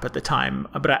Nintendo shop at the time.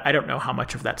 But I don't know how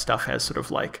much of that stuff has sort of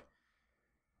like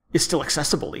is still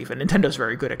accessible even. Nintendo's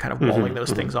very good at kind of walling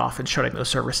those things off and shutting those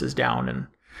services down, and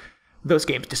those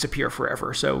games disappear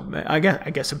forever. So I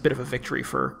guess a bit of a victory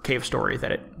for Cave Story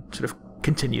that it sort of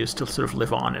continues to sort of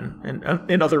live on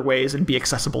in other ways and be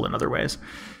accessible in other ways.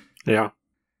 Yeah.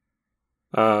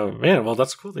 Man, well,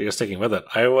 that's cool that you're sticking with it.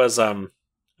 I was,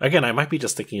 again, I might be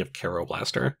just thinking of Kero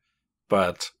Blaster,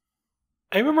 but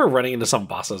I remember running into some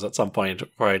bosses at some point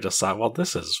where I just thought, well,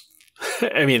 this is,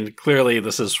 I mean, clearly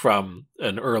this is from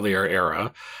an earlier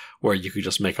era where you could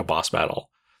just make a boss battle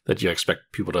that you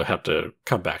expect people to have to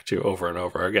come back to over and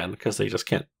over again because they just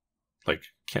can't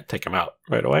take them out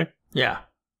right away. Yeah.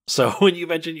 So when you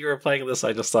mentioned you were playing this,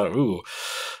 I just thought, ooh,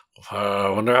 I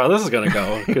wonder how this is going to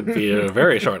go. It could be a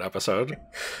very short episode.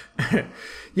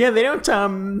 Yeah, they don't.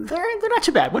 They're not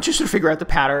too bad once you sort of figure out the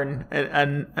pattern,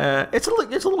 and it's a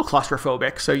little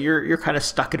claustrophobic. So you're kind of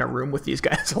stuck in a room with these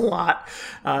guys a lot.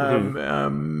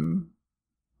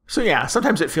 So yeah,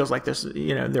 sometimes it feels like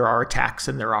there are attacks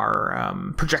and there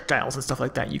are projectiles and stuff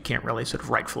like that you can't really sort of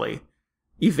rightfully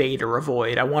evade or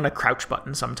avoid. I want a crouch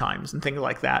button sometimes and things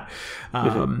like that,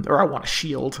 or I want a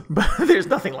shield, but there's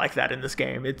nothing like that in this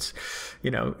game. It's,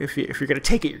 if you're going to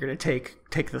take it, you're going to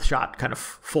take the shot kind of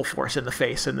full force in the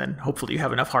face, and then hopefully you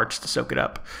have enough hearts to soak it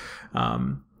up.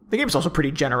 The game's also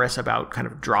pretty generous about kind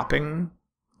of dropping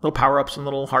little power-ups and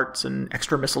little hearts and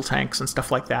extra missile tanks and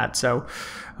stuff like that. So,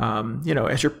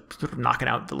 as you're sort of knocking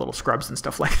out the little scrubs and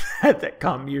stuff like that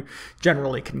come, you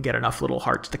generally can get enough little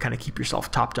hearts to kind of keep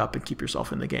yourself topped up and keep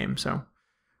yourself in the game. So,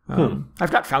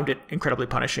 I've not found it incredibly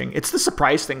punishing. It's the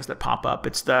surprise things that pop up.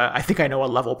 It's I think I know a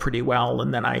level pretty well,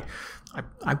 and then I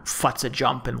futz a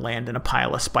jump and land in a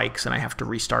pile of spikes, and I have to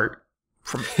restart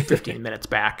from 15 minutes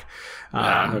back.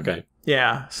 Okay.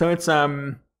 Yeah. So it's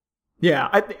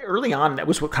early on, that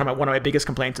was one of my biggest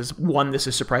complaints is, one, this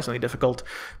is surprisingly difficult,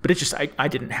 but it's just, I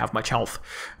didn't have much health.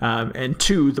 And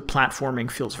two, the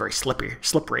platforming feels very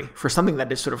slippery for something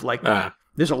that is sort of like,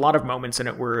 there's a lot of moments in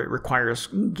it where it requires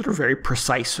sort of very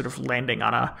precise sort of landing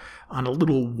on a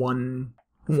little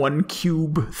one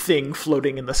cube thing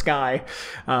floating in the sky.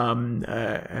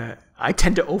 I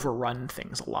tend to overrun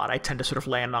things a lot. I tend to sort of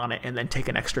land on it and then take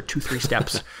an extra 2-3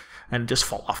 steps and just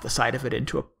fall off the side of it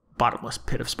into a bottomless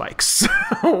pit of spikes. So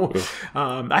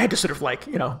I had to sort of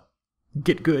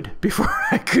get good before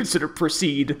I could sort of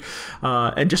proceed,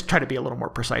 and just try to be a little more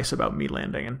precise about me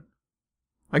landing. And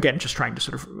again, just trying to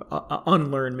sort of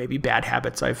unlearn maybe bad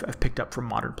habits I've picked up from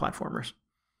modern platformers.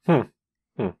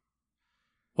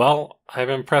 Well, I'm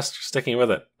impressed you're sticking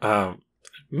with it.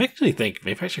 Makes me think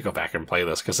maybe I should go back and play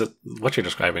this, because what you're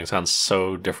describing sounds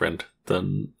so different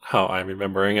than how I'm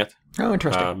remembering it. Oh,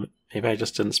 interesting. Maybe I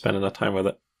just didn't spend enough time with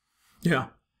it. Yeah.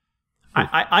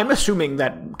 I'm assuming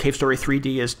that Cave Story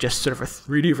 3D is just sort of a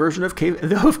 3D version of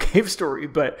Cave Story,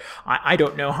 but I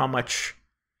don't know how much,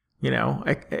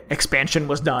 expansion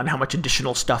was done, how much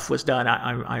additional stuff was done.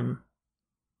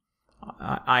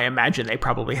 I imagine they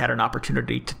probably had an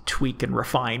opportunity to tweak and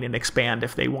refine and expand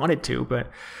if they wanted to, and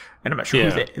I'm not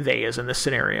sure who they is in this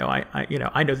scenario.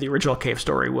 I know the original Cave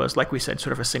Story was, like we said,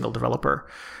 sort of a single developer,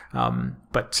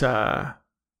 but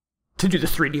to do the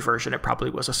 3D version, it probably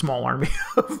was a small army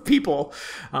of people.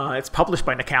 It's published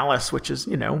by Nicalis, which is,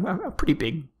 a pretty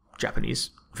big Japanese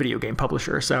video game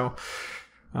publisher. So,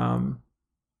 I'm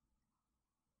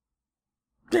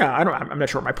not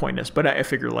sure what my point is, but I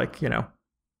figure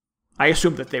I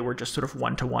assume that they were just sort of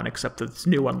one-to-one, except that this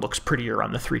new one looks prettier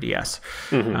on the 3DS.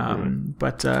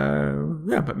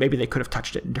 But maybe they could have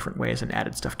touched it in different ways and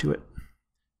added stuff to it.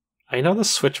 I know the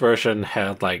Switch version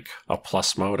had a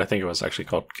plus mode. I think it was actually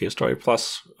called Cave Story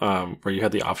Plus, where you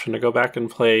had the option to go back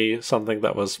and play something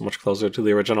that was much closer to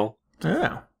the original.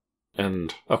 Oh.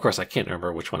 And of course, I can't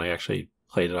remember which one I actually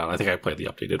played it on. I think I played the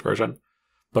updated version.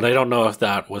 But I don't know if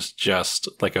that was just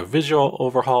a visual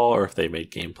overhaul or if they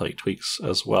made gameplay tweaks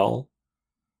as well.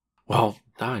 Well,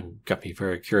 now you got me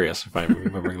very curious if I'm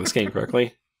remembering this game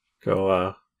correctly.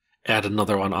 Go add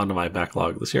another one onto my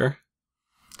backlog this year.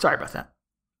 Sorry about that.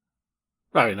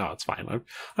 I mean, no, it's fine. I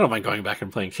don't mind going back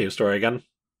and playing Cave Story again.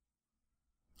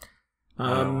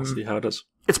 We'll see how it is.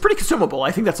 It's pretty consumable.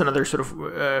 I think that's another sort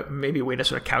of maybe way to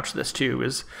sort of couch this too.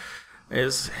 Is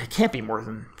it can't be more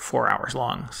than 4 hours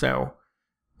long. So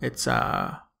it's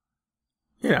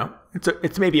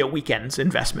it's maybe a weekend's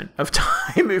investment of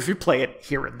time if you play it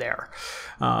here and there.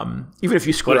 Even if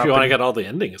you screw up. What if you want to get all the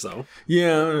endings though?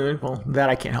 Yeah, well, that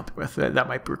I can't help you with. That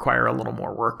might require a little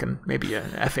more work and maybe an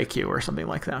FAQ or something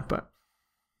like that. But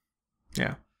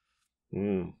yeah.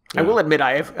 I will admit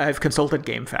I've consulted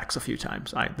GameFAQs a few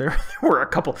times. There were a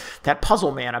couple. That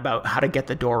puzzle man about how to get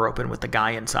the door open with the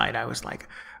guy inside, I was like,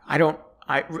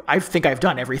 I think I've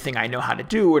done everything I know how to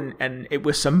do, and it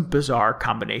was some bizarre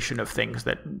combination of things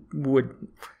that would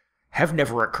have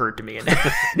never occurred to me in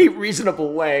any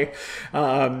reasonable way,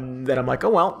 that I'm like, oh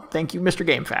well, thank you, Mr.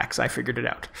 GameFAQs, I figured it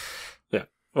out. Yeah.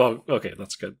 Well, okay,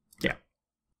 that's good. Yeah.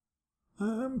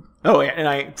 And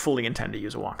I fully intend to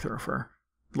use a walkthrough for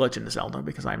Legend of Zelda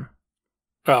because I'm...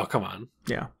 Oh, come on.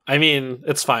 Yeah. I mean,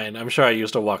 it's fine. I'm sure I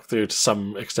used a walkthrough to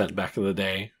some extent back in the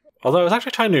day. Although I was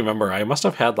actually trying to remember, I must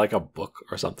have had a book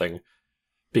or something.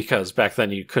 Because back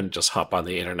then you couldn't just hop on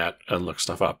the internet and look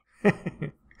stuff up.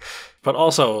 But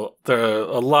also,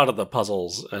 a lot of the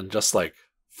puzzles and just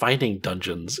finding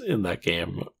dungeons in that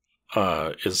game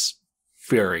is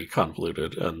very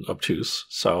convoluted and obtuse.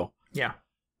 So Yeah.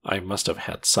 I must have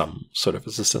had some sort of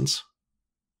assistance.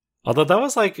 Although that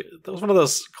was one of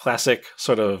those classic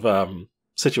sort of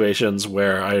situations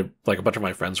where a bunch of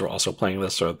my friends were also playing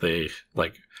this, or they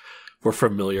were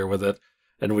familiar with it,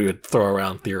 and we would throw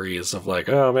around theories of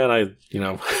oh man,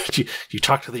 you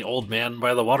talked to the old man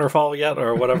by the waterfall yet,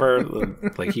 or whatever.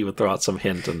 And, he would throw out some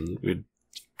hint, and we'd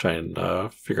try and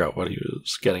figure out what he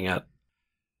was getting at.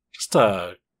 Just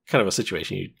kind of a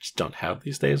situation you just don't have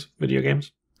these days with video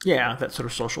games. Yeah, that sort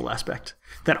of social aspect,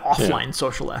 that offline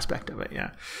social aspect of it. Yeah.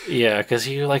 Yeah, because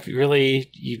you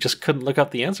you just couldn't look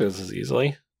up the answers as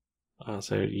easily.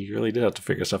 So you really did have to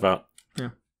figure stuff out. Yeah.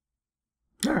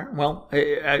 All right. Well,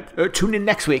 tune in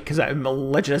next week because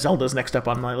Legend of Zelda is next up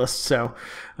on my list. So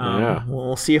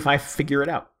we'll see if I figure it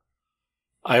out.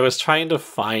 I was trying to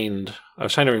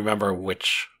remember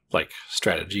which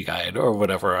strategy guide or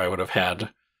whatever I would have had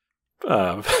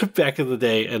back in the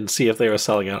day and see if they were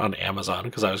selling it on Amazon,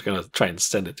 because I was going to try and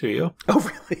send it to you. Oh,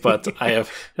 really? But I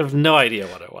have no idea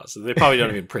what it was. They probably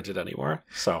don't even print it anymore.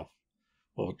 So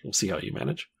we'll see how you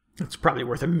manage. It's probably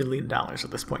worth $1 million at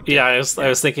this point. Yeah, I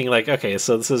was thinking okay,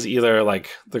 so this is either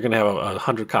they're going to have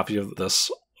 100 copies of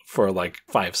this for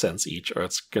 5 cents each, or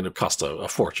it's going to cost a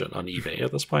fortune on eBay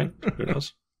at this point. Who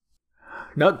knows?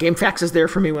 No, GameFAQs is there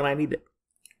for me when I need it.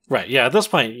 Right. Yeah. At this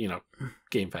point,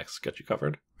 GameFAQs got you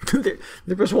covered.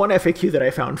 There was one FAQ that I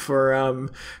found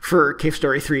for Cave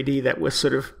Story 3D that was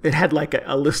sort of, it had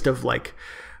a list of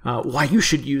why you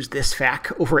should use this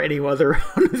FAQ over any other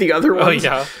one of the other ones.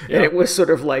 Oh, yeah. And it was sort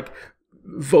of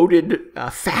voted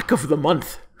FAQ of the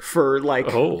month for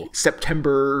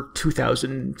September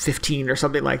 2015 or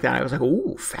something like that. I was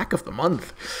ooh, FAQ of the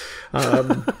month.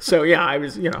 So yeah, I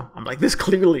was, I'm this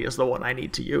clearly is the one I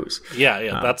need to use.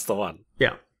 Yeah, that's the one.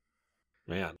 Yeah.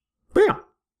 Man. But yeah,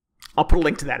 I'll put a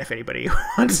link to that if anybody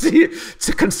wants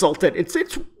to consult it.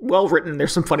 It's well written.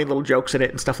 There's some funny little jokes in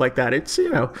it and stuff like that. It's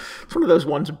it's one of those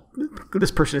ones.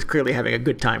 This person is clearly having a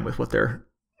good time with what their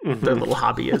little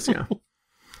hobby is. Yeah.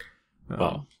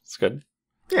 Well, it's good.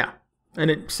 Yeah, and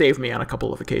it saved me on a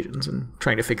couple of occasions in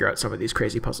trying to figure out some of these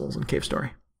crazy puzzles in Cave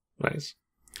Story. Nice.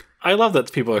 I love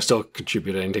that people are still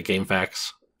contributing to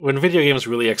GameFAQs. When video games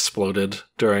really exploded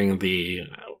during the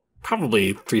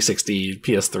probably 360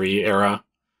 PS3 era,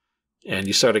 and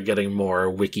you started getting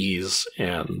more wikis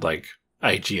and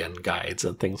IGN guides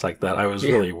and things like that, I was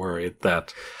really worried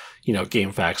that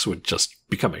GameFAQs would just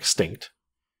become extinct.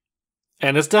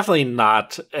 And it's definitely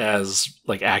not as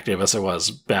active as it was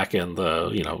back in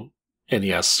the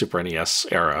NES, Super NES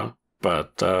era,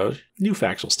 but new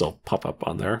facts will still pop up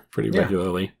on there pretty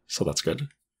regularly, so that's good.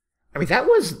 I mean, that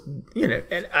was,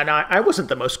 and I wasn't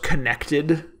the most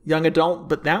connected young adult,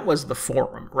 but that was the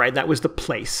forum, right? That was the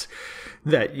place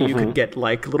that you could get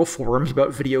little forums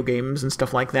about video games and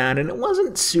stuff like that. And it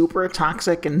wasn't super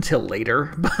toxic until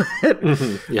later, but it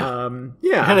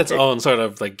had its own sort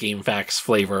of GameFAQs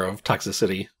flavor of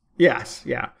toxicity. Yes.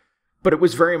 Yeah. But it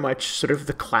was very much sort of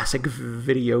the classic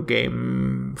video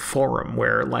game forum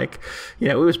where, it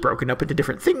was broken up into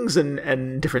different things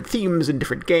and different themes and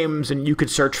different games. And you could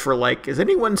search for, is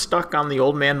anyone stuck on the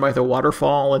old man by the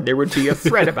waterfall? And there would be a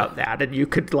thread about that. And you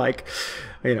could,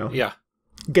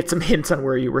 get some hints on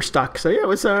where you were stuck. So, yeah, it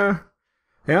was,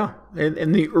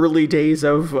 in the early days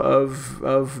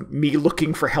of me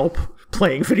looking for help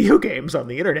playing video games on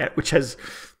the internet, which has,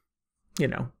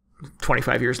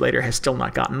 25 years later has still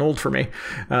not gotten old for me.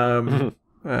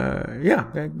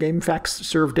 GameFAQs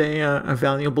served a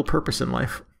valuable purpose in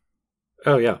life.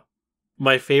 Oh, yeah.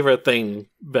 My favorite thing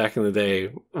back in the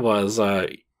day was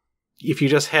if you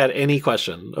just had any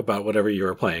question about whatever you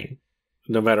were playing,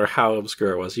 no matter how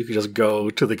obscure it was, you could just go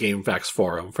to the GameFAQs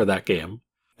forum for that game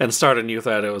and start a new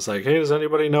thread. It was hey, does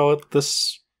anybody know what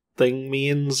this thing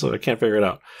means? I can't figure it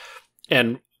out.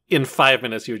 And in 5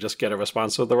 minutes, you would just get a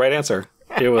response with the right answer.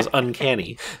 It was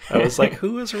uncanny. I was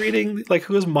who is reading,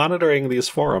 who is monitoring these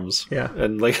forums? Yeah.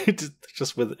 And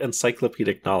just with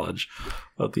encyclopedic knowledge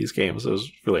of these games. It was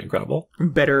really incredible.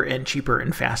 Better and cheaper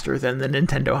and faster than the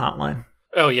Nintendo hotline.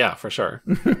 Oh, yeah, for sure.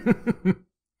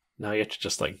 Now you have to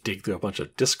just dig through a bunch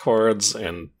of Discords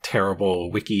and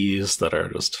terrible wikis that are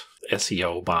just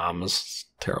SEO bombs. It's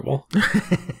terrible.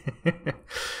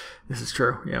 This is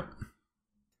true, yeah.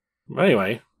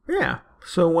 Anyway. Yeah.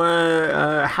 So,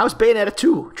 how's Bayonetta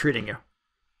 2 treating you?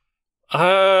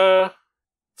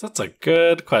 That's a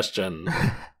good question.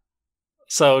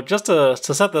 So, just to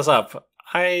set this up,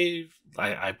 I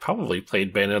probably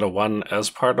played Bayonetta 1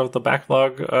 as part of the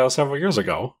backlog several years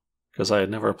ago, because I had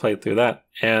never played through that,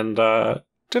 and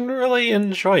didn't really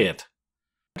enjoy it.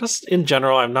 Just in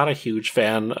general, I'm not a huge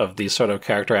fan of these sort of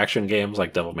character action games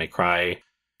like Devil May Cry.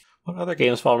 What other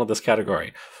games fall into this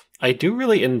category? I do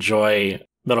really enjoy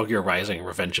Metal Gear Rising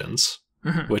Revengeance,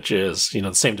 which is,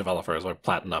 the same developers like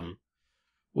Platinum,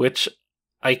 which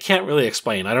I can't really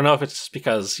explain. I don't know if it's just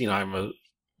because, I'm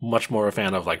much more a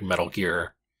fan of like Metal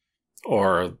Gear,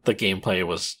 or the gameplay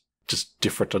was just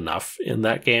different enough in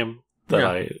that game that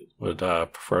I would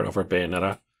prefer it over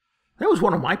Bayonetta. That was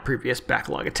one of my previous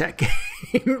Backlog Attack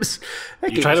games.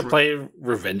 You tried to play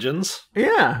Revengeance?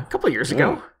 Yeah, a couple of years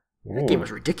ago. That game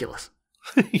was ridiculous.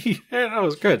 Yeah, that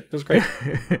was good. It was great.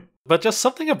 But just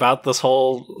something about this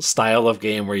whole style of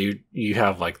game where you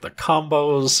have like the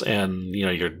combos and,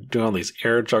 you're doing all these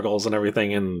air juggles and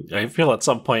everything. And I feel at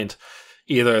some point,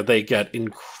 either they get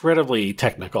incredibly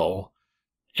technical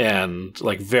and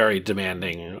like very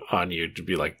demanding on you to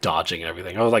be like dodging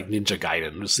everything. Oh, like Ninja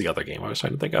Gaiden was the other game I was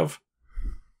trying to think of.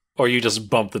 Or you just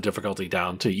bump the difficulty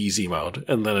down to easy mode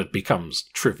and then it becomes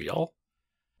trivial.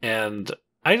 And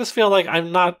I just feel like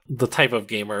I'm not the type of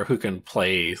gamer who can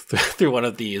play through one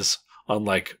of these on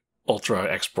like ultra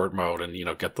expert mode and,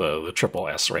 get the triple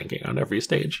S ranking on every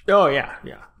stage. Oh, yeah.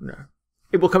 No.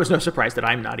 It will come as no surprise that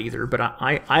I'm not either, but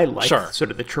I like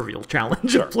sort of the trivial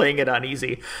challenge of playing it on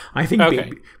easy. I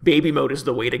think baby mode is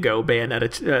the way to go.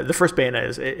 Bayonetta, the first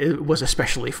Bayonetta it was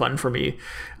especially fun for me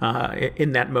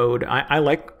in that mode. I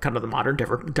like kind of the modern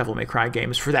Devil May Cry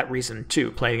games for that reason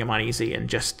too, playing them on easy and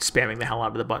just spamming the hell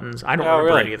out of the buttons. I don't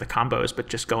remember any of the combos, but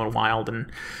just going wild and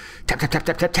tap, tap, tap,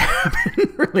 tap, tap, tap,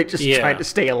 and really just trying to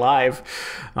stay alive.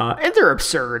 And they're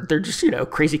absurd. They're just,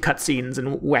 crazy cutscenes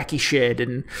and wacky shit.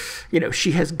 And,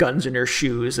 she has guns in her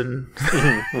shoes and,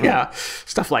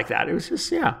 stuff like that. It was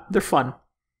just, they're fun.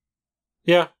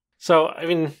 Yeah. So, I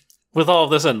mean, with all of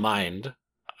this in mind,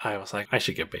 I was like, I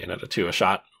should give Bayonetta 2 a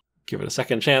shot. Give it a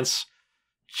second chance.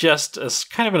 Just as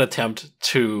kind of an attempt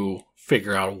to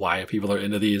figure out why people are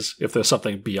into these. If there's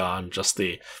something beyond just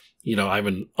the... I'm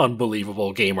an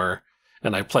unbelievable gamer,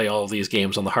 and I play all of these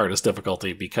games on the hardest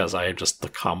difficulty because I am just the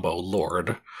combo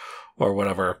lord, or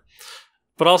whatever.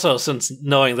 But also, since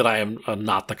knowing that I am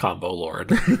not the combo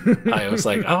lord, I was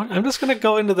like, I'm just going to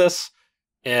go into this,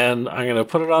 and I'm going to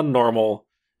put it on normal,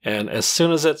 and as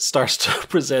soon as it starts to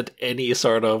present any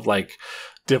sort of, like,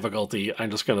 difficulty,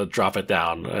 I'm just going to drop it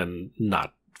down and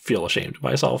not feel ashamed of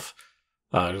myself.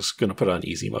 I'm just going to put it on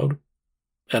easy mode.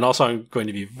 And also, I'm going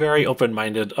to be very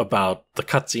open-minded about the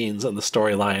cutscenes and the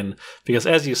storyline, because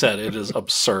as you said, it is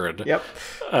absurd. Yep.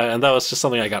 And that was just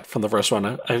something I got from the first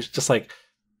one. I was just like,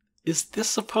 is this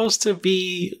supposed to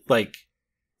be, like,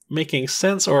 making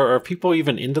sense? Or are people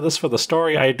even into this for the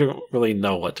story? I don't really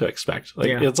know what to expect.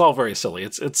 Like, it's all very silly.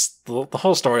 It's the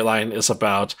whole storyline is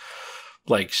about,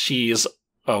 like, she's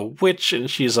a witch and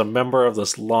she's a member of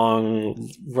this long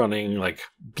running like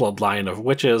bloodline of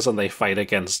witches, and they fight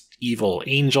against evil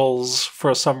angels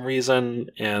for some reason.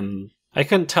 And I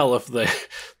couldn't tell if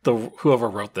the whoever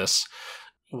wrote this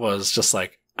was just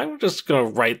like, I'm just gonna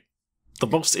write the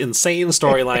most insane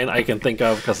storyline I can think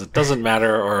of because it doesn't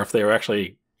matter, or if they were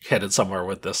actually headed somewhere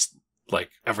with this.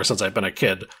 Like, ever since I've been a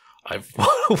kid, I've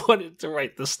wanted to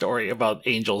write this story about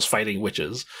angels fighting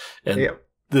witches, and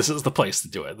this is the place to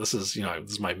do it. This is,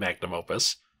 this is my magnum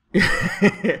opus.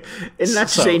 And not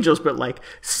just angels, but like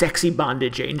sexy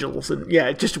bondage angels. And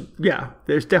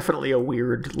there's definitely a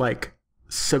weird, like,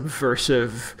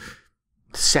 subversive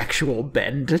sexual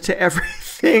bend to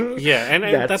everything. Yeah,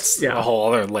 and that's a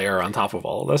whole other layer on top of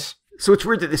all of this. So it's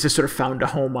weird that this has sort of found a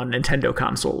home on Nintendo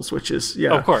consoles, which is,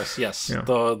 Of course, yes. Yeah.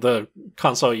 The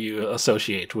console you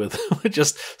associate with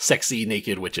just sexy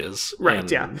naked witches.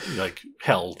 Right, and, like,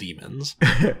 hell demons.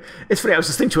 It's funny, I was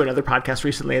listening to another podcast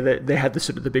recently that they had this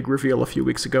sort of the big reveal a few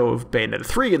weeks ago of Bayonetta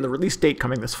 3 and the release date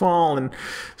coming this fall, and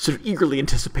sort of eagerly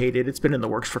anticipated. It's been in the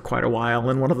works for quite a while,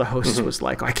 and one of the hosts was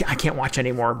like, I can't watch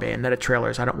any more Bayonetta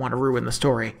trailers. I don't want to ruin the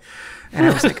story. And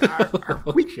I was like, are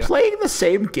we playing the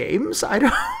same games? I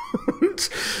don't.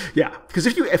 Yeah, because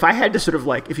if I had to sort of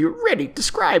like, if you're ready,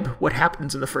 describe what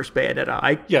happens in the first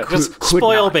Bayonetta. Just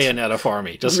spoil Bayonetta for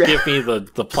me. Just give me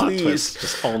the plot twist.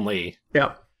 Just only.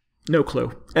 Yeah, no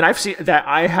clue. And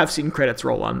I have seen credits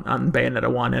roll on Bayonetta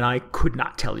 1, and I could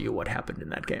not tell you what happened in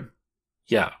that game.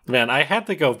 Yeah, man, I had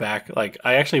to go back. Like,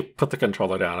 I actually put the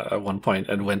controller down at one point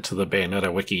and went to the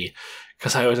Bayonetta wiki,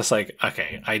 because I was just like,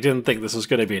 okay, I didn't think this was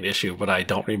going to be an issue, but I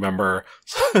don't remember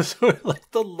sort of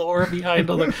like the lore behind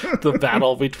the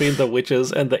battle between the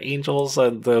witches and the angels.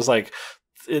 And there's like,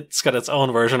 it's got its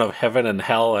own version of heaven and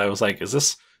hell. I was like, is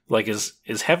this like, is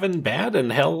heaven bad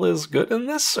and hell is good in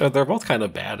this? Or they're both kind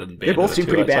of bad in Bayonetta. They both seem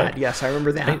pretty bad. Like, yes, I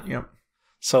remember that. Right? Yep.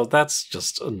 So that's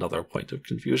just another point of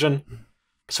confusion.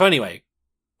 So anyway,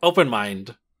 open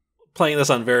mind, playing this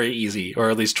on very easy, or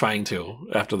at least trying to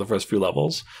after the first few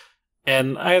levels.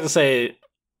 And I have to say,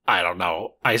 I don't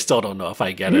know. I still don't know if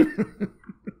I get it.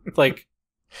 Like,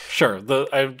 sure,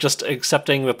 I'm just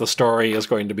accepting that the story is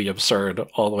going to be absurd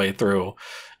all the way through.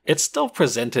 It's still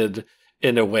presented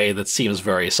in a way that seems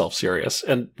very self-serious.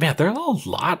 And man, there are a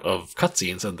lot of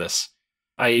cutscenes in this.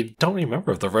 I don't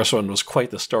remember if the first one was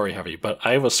quite the story heavy, but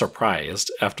I was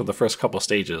surprised after the first couple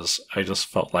stages. I just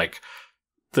felt like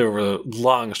there were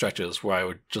long stretches where I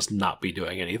would just not be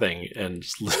doing anything and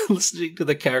just listening to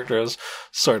the characters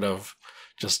sort of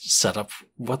just set up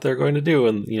what they're going to do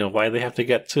and, you know, why they have to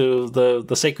get to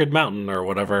the sacred mountain or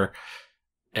whatever.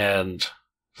 And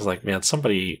it's like, man,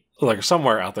 somebody, like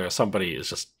somewhere out there, somebody is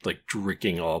just like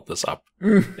drinking all of this up.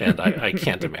 And I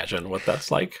can't imagine what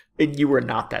that's like. And you were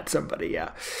not that somebody,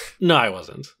 yeah. No, I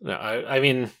wasn't. No, I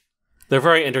mean, they're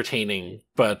very entertaining,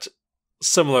 but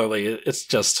similarly, it's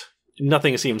just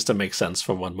nothing seems to make sense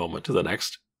from one moment to the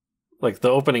next. Like, the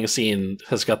opening scene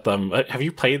has got them... Have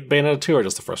you played Bayonetta 2 or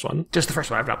just the first one? Just the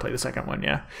first one. I've not played the second one,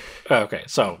 yeah. Okay,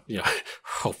 so, you know,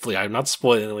 hopefully I'm not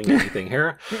spoiling anything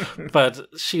here. But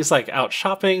she's, like, out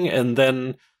shopping, and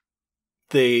then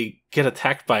they get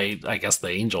attacked by, I guess, the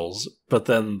angels. But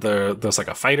then there's, like,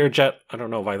 a fighter jet. I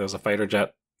don't know why there's a fighter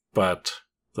jet, but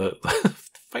the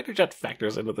fighter jet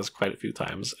factors into this quite a few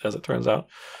times, as it turns out.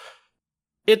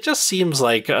 It just seems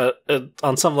like,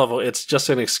 on some level, it's just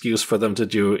an excuse for them to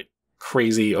do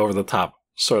crazy over-the-top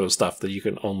sort of stuff that you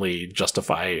can only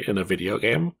justify in a video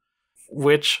game,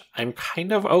 which I'm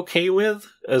kind of okay with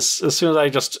as soon as I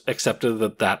just accepted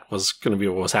that was going to be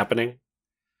what was happening.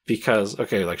 Because,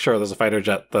 okay, like, sure, there's a fighter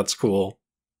jet, that's cool.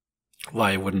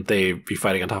 Why wouldn't they be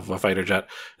fighting on top of a fighter jet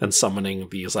and summoning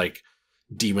these, like,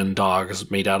 demon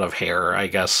dogs made out of hair, I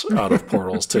guess, out of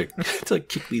portals to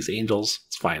kick these angels?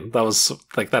 It's fine. That was,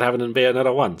 like, that happened in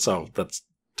Bayonetta 1, so that's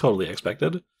totally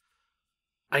expected.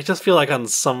 I just feel like on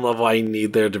some level I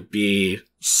need there to be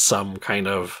some kind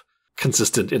of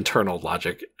consistent internal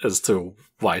logic as to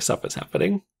why stuff is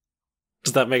happening.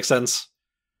 Does that make sense?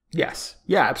 Yes.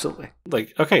 Yeah, absolutely.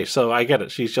 Like, okay, so I get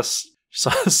it. She's just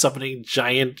summoning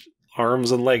giant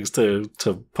arms and legs to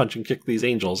punch and kick these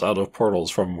angels out of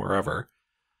portals from wherever.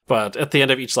 But at the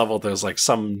end of each level, there's like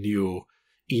some new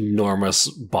enormous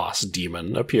boss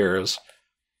demon appears.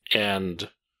 And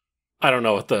I don't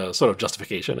know what the sort of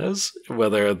justification is,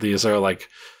 whether these are like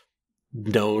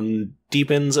known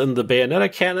demons in the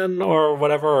Bayonetta canon or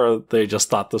whatever, or they just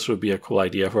thought this would be a cool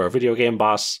idea for a video game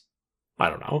boss. I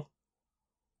don't know.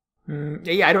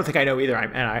 Yeah, I don't think I know either.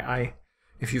 I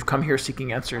if you've come here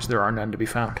seeking answers, there are none to be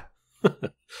found.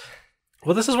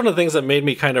 Well, this is one of the things that made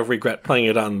me kind of regret playing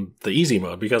it on the easy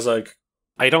mode, because like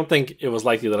I don't think it was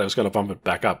likely that I was going to bump it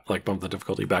back up, like bump the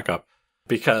difficulty back up.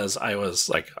 Because I was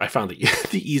like, I found the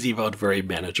easy mode very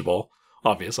manageable,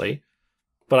 obviously.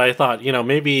 But I thought, you know,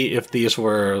 maybe if these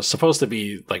were supposed to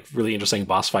be like really interesting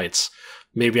boss fights,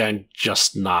 maybe I'm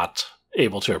just not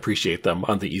able to appreciate them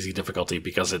on the easy difficulty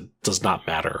because it does not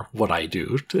matter what I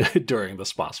do during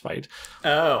this boss fight.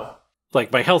 Oh.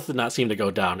 Like, my health did not seem to go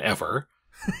down ever.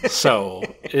 So,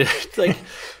 like,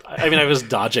 I mean, I was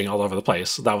dodging all over the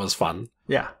place. That was fun.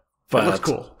 Yeah. But that looks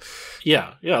cool.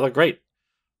 Yeah, it looked great.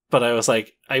 But I was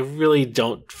like, I really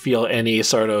don't feel any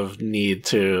sort of need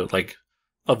to, like,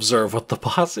 observe what the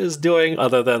boss is doing,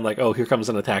 other than, like, oh, here comes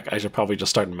an attack. I should probably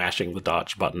just start mashing the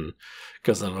dodge button,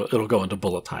 because then it'll go into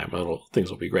bullet time. Things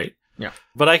will be great. Yeah.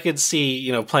 But I could see,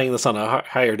 you know, playing this on a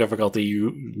higher difficulty,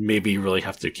 you maybe really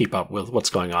have to keep up with what's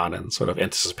going on and sort of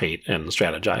anticipate and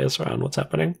strategize around what's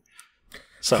happening.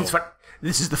 So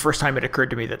this is the first time it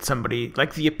occurred to me that somebody,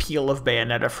 like, the appeal of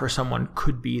Bayonetta for someone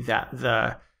could be that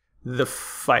the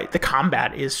fight, the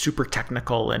combat is super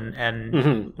technical and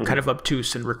kind of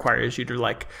obtuse and requires you to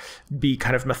like be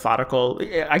kind of methodical.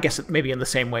 I guess maybe in the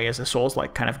same way as a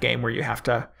Souls-like kind of game where you have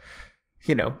to,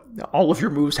 you know, all of your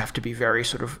moves have to be very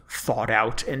sort of thought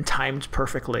out and timed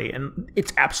perfectly. And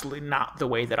it's absolutely not the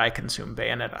way that I consume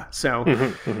Bayonetta. So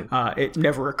it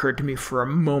never occurred to me for a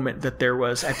moment that there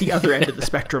was, at the other end of the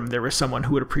spectrum, there was someone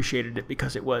who had appreciated it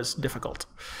because it was difficult.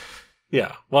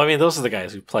 Yeah. Well, I mean, those are the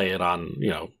guys who play it on,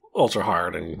 you know, ultra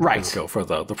hard and go for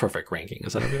the perfect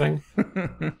rankings and everything.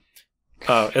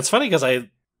 It's funny because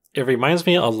it reminds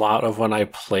me a lot of when I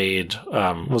played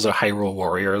was it Hyrule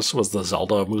Warriors, was the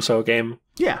Zelda Musou game.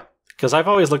 Yeah. Because I've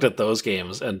always looked at those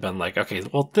games and been like, okay,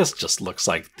 well, this just looks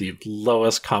like the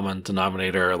lowest common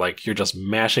denominator. Like, you're just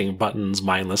mashing buttons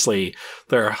mindlessly.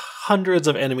 There are hundreds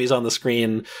of enemies on the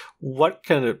screen. What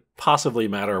can it possibly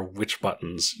matter which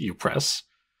buttons you press?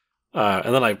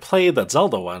 And then I played that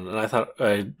Zelda one, and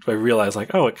I realized,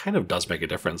 like, oh, it kind of does make a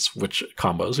difference which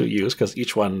combos you use, because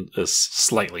each one is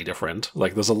slightly different.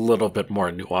 Like, there's a little bit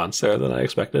more nuance there than I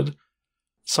expected.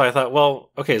 So I thought,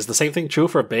 well, okay, is the same thing true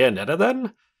for Bayonetta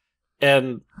then?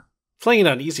 And playing it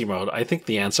on easy mode, I think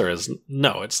the answer is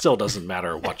no, it still doesn't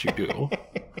matter what you do.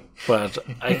 But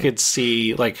I could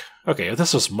see, like, okay, if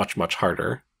this was much, much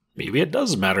harder, maybe it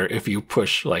does matter if you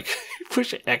push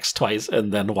X twice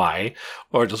and then Y,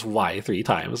 or just Y 3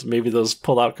 times. Maybe those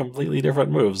pull out completely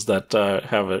different moves that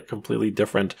have a completely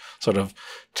different sort of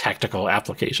tactical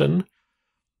application.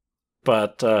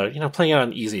 But, playing it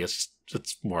on easy, it's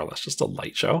more or less just a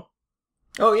light show.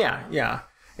 Oh, yeah.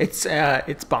 It's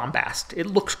bombast. It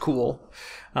looks cool.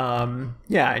 And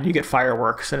you get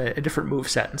fireworks and a different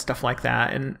moveset and stuff like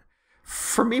that. And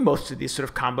for me, most of these sort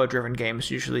of combo-driven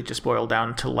games usually just boil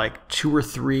down to like 2 or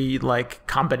 3 like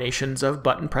combinations of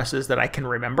button presses that I can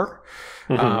remember,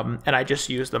 and I just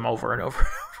use them over and over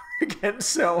again.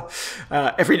 So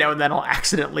every now and then I'll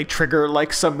accidentally trigger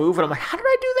like some move, and I'm like, "How did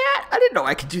I do that? I didn't know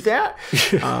I could do that."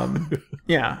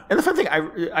 And the fun thing,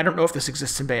 I don't know if this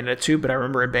exists in Bayonetta 2, but I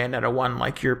remember in Bayonetta 1,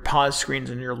 like your pause screens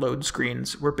and your load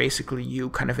screens were basically you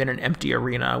kind of in an empty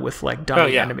arena with like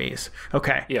dummy enemies.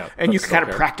 Okay. Yeah. And you can kind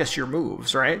of practice your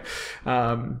moves, right?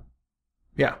 I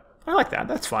like that.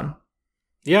 That's fun.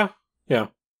 Yeah.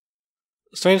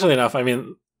 Strangely enough, I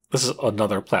mean, this is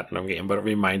another Platinum game, but it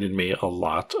reminded me a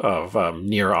lot of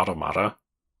Nier Automata.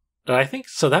 And I think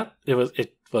so that it was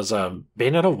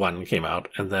Bayonetta 1 came out,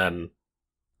 and then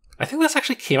I think this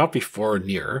actually came out before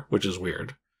Nier, which is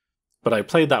weird. But I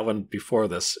played that one before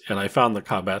this, and I found the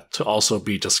combat to also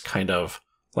be just kind of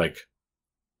like,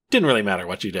 didn't really matter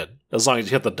what you did, as long as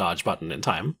you hit the dodge button in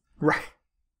time. Right.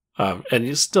 And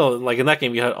you still, like in that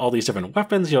game, you had all these different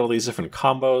weapons, you had all these different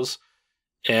combos,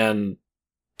 and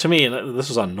to me, and this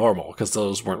was on normal, because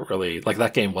those weren't really, like,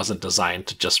 that game wasn't designed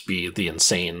to just be the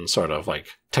insane sort of, like,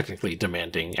 technically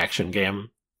demanding action game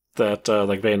that,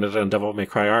 like, Bayonetta and Devil May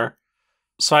Cry are.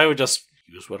 So I would just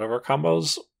use whatever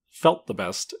combos felt the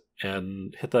best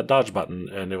and hit that dodge button,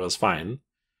 and it was fine.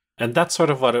 And that's sort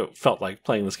of what it felt like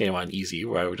playing this game on easy,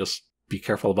 where I would just be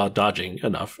careful about dodging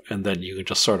enough, and then you can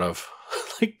just sort of,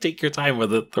 like, take your time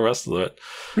with it, the rest of it,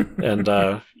 and,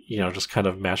 just kind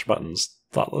of mash buttons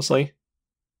thoughtlessly.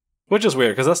 Which is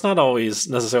weird, because that's not always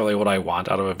necessarily what I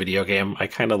want out of a video game. I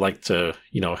kind of like to,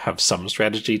 have some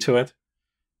strategy to it.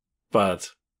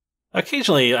 But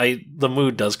occasionally, the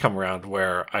mood does come around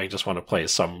where I just want to play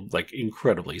some, like,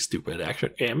 incredibly stupid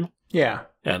action game. Yeah.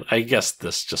 And I guess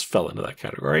this just fell into that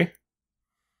category.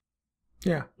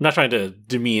 Yeah. I'm not trying to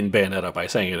demean Bayonetta by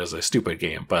saying it is a stupid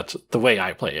game, but the way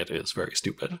I play it is very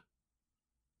stupid.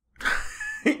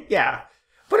 Yeah.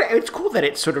 But it's cool that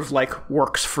it sort of like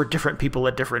works for different people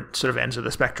at different sort of ends of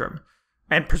the spectrum,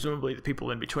 and presumably the people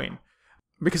in between.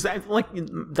 Because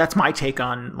that's my take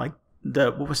on like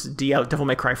Devil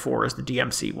May Cry 4 is the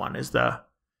DMC one, is the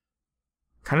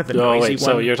kind of the noisy one.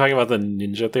 So you're talking about the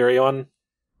Ninja Theory one?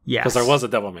 Yes. Because there was a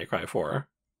Devil May Cry 4.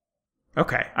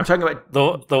 Okay, I'm talking about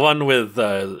the one with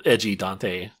edgy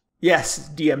Dante. Yes,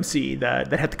 DMC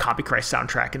that had the Copy Christ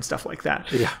soundtrack and stuff like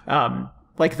that. Yeah.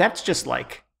 Like that's just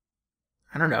like,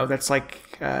 I don't know. That's like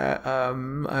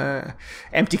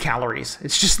empty calories.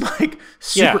 It's just like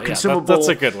super consumable. That's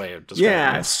a good way of describing it.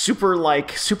 Yeah,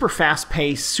 super fast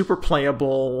paced, super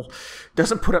playable.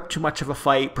 Doesn't put up too much of a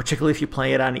fight, particularly if you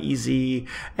play it on easy.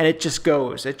 And it just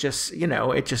goes. It just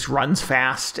runs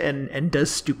fast and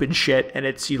does stupid shit. And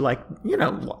it's like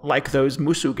those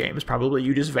Musu games. Probably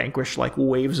you just vanquish like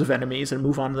waves of enemies and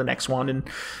move on to the next one and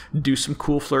do some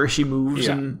cool flourishy moves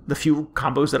and the few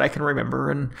combos that I can remember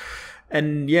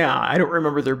And yeah, I don't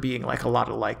remember there being like a lot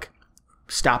of like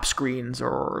stop screens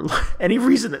or any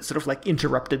reason that sort of like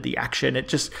interrupted the action.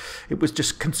 It was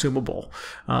just consumable,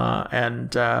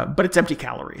 but it's empty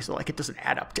calories. So like it doesn't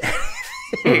add up to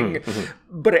anything.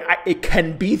 Mm-hmm. But it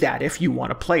can be that if you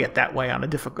want to play it that way on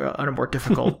a more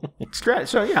difficult strategy.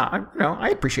 So yeah, I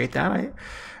appreciate that.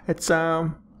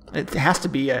 It has to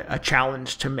be a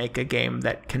challenge to make a game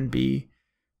that can be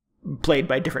played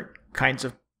by different kinds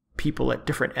of people at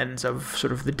different ends of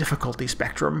sort of the difficulty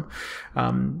spectrum.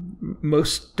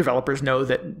 Most developers know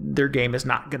that their game is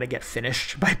not going to get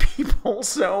finished by people,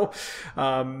 so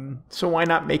why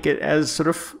not make it as sort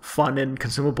of fun and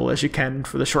consumable as you can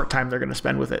for the short time they're going to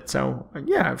spend with it? So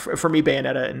yeah, for me,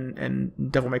 Bayonetta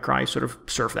and Devil May Cry sort of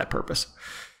serve that purpose.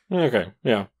 Okay,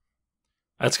 yeah.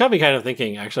 It's got me kind of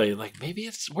thinking, actually, like maybe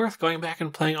it's worth going back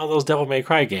and playing all those Devil May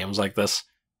Cry games like this.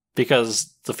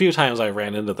 Because the few times I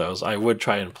ran into those, I would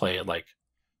try and play it like,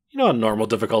 on normal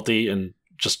difficulty and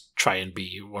just try and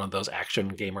be one of those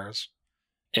action gamers.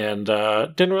 and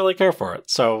didn't really care for it.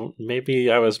 So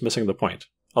maybe I was missing the point.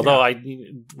 Although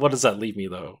what does that leave me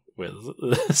though with?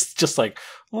 It's just like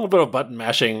a little bit of button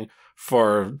mashing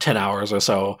for 10 hours or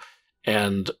so,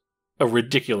 and a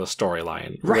ridiculous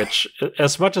storyline. Right. Which,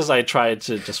 as much as I tried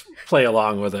to just play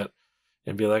along with it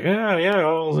and be like,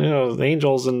 the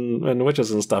angels and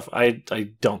witches and stuff, I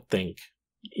don't think,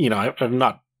 I'm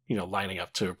not lining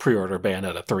up to pre-order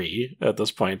Bayonetta 3 at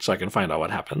this point so I can find out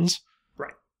what happens.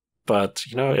 Right. But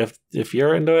if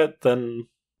you're into it, then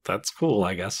that's cool,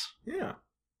 I guess. Yeah.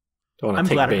 Don't want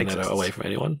to take Bayonetta away from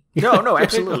anyone. No,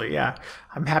 absolutely. Yeah.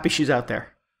 I'm happy she's out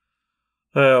there.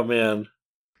 Oh, man.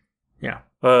 Yeah.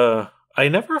 I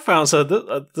never found... So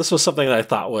this was something that I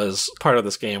thought was part of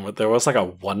this game. But there was like a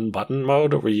one-button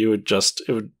mode where you would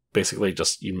basically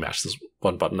you mash this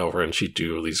one button over and she'd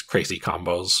do these crazy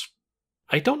combos.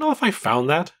 I don't know if I found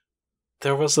that.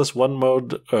 There was this one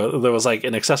mode... there was like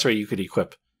an accessory you could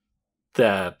equip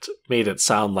that made it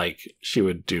sound like she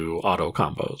would do auto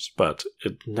combos, but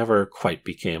it never quite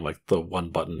became like the one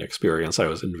button experience I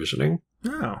was envisioning.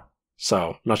 Oh.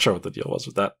 So, not sure what the deal was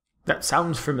with that. That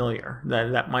sounds familiar.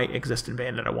 That might exist in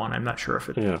Bayonetta 1. I'm not sure if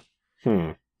it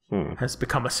has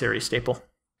become a series staple.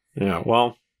 Yeah,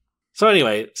 well... So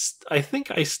anyway, I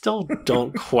think I still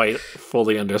don't quite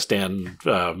fully understand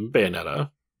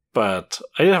Bayonetta, but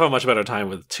I didn't have a much better time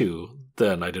with 2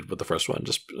 than I did with the first one.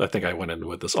 I think I went in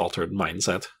with this altered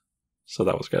mindset, so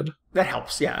that was good. That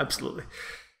helps, yeah, absolutely.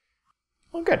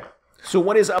 Well, good. So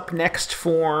what is up next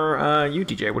for you,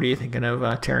 DJ? What are you thinking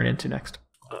of tearing into next?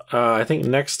 I think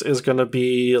next is going to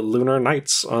be Lunar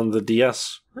Nights on the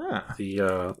DS. Ah.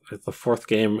 The fourth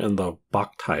game in the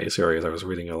Boktai series. I was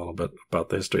reading a little bit about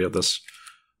the history of this.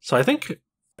 So I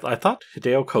thought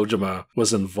Hideo Kojima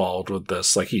was involved with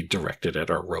this, like he directed it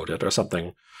or wrote it or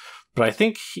something. But I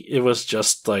think it was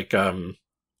just like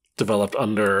developed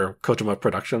under Kojima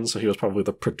Productions, so he was probably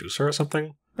the producer or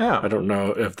something. Oh. I don't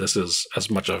know if this is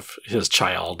as much of his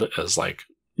child as like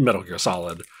Metal Gear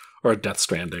Solid or Death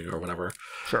Stranding or whatever.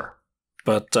 Sure.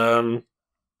 But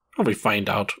probably find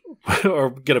out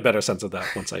or get a better sense of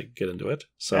that once I get into it.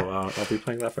 So I'll be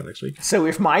playing that for next week. So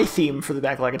if my theme for the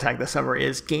Backlog Attack this summer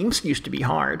is games used to be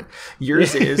hard,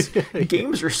 yours is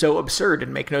games are so absurd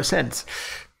and make no sense.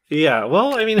 Yeah,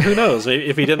 well, I mean, who knows?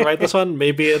 If he didn't write this one,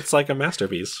 maybe it's like a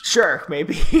masterpiece. Sure,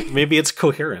 maybe. Maybe it's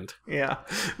coherent. Yeah.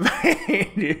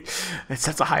 It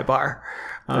sets a high bar.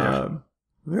 Yeah.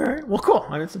 All right. Well, cool.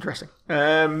 That's interesting.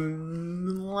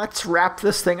 Let's wrap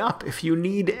this thing up. If you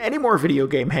need any more video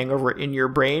game hangover in your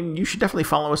brain, you should definitely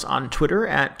follow us on Twitter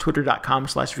at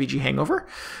twitter.com/VGHangover.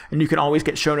 And you can always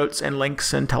get show notes and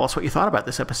links and tell us what you thought about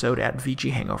this episode at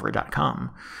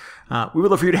VGHangover.com. We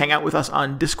would love for you to hang out with us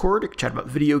on Discord, chat about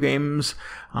video games,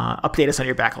 update us on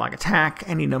your Backlog Attack,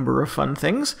 any number of fun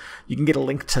things. You can get a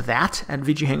link to that at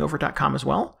VGHangover.com as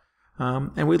well.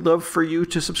 And we'd love for you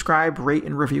to subscribe, rate,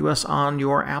 and review us on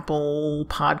your Apple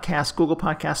Podcasts, Google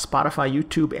Podcasts, Spotify,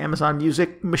 YouTube, Amazon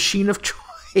Music machine of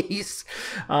choice.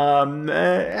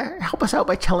 Help us out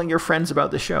by telling your friends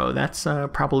about the show. That's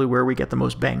probably where we get the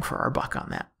most bang for our buck on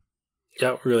that.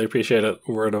 Yeah, really appreciate it.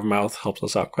 Word of mouth helps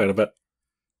us out quite a bit.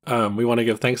 We want to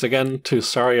give thanks again to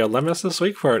Saria Lemus this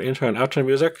week for our intro and outro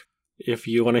music. If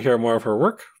you want to hear more of her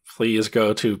work, please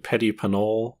go to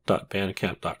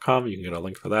pettypanol.bandcamp.com. You can get a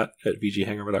link for that at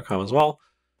VGHangover.com as well.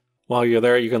 While you're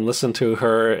there, you can listen to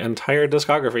her entire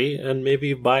discography and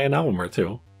maybe buy an album or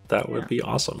two. That would be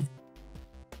awesome.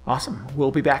 Awesome. We'll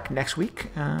be back next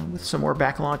week with some more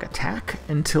Backlog Attack.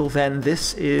 Until then,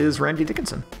 this is Randy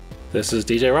Dickinson. This is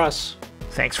DJ Ross.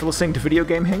 Thanks for listening to Video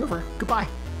Game Hangover. Goodbye.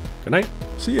 Good night.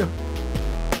 See ya.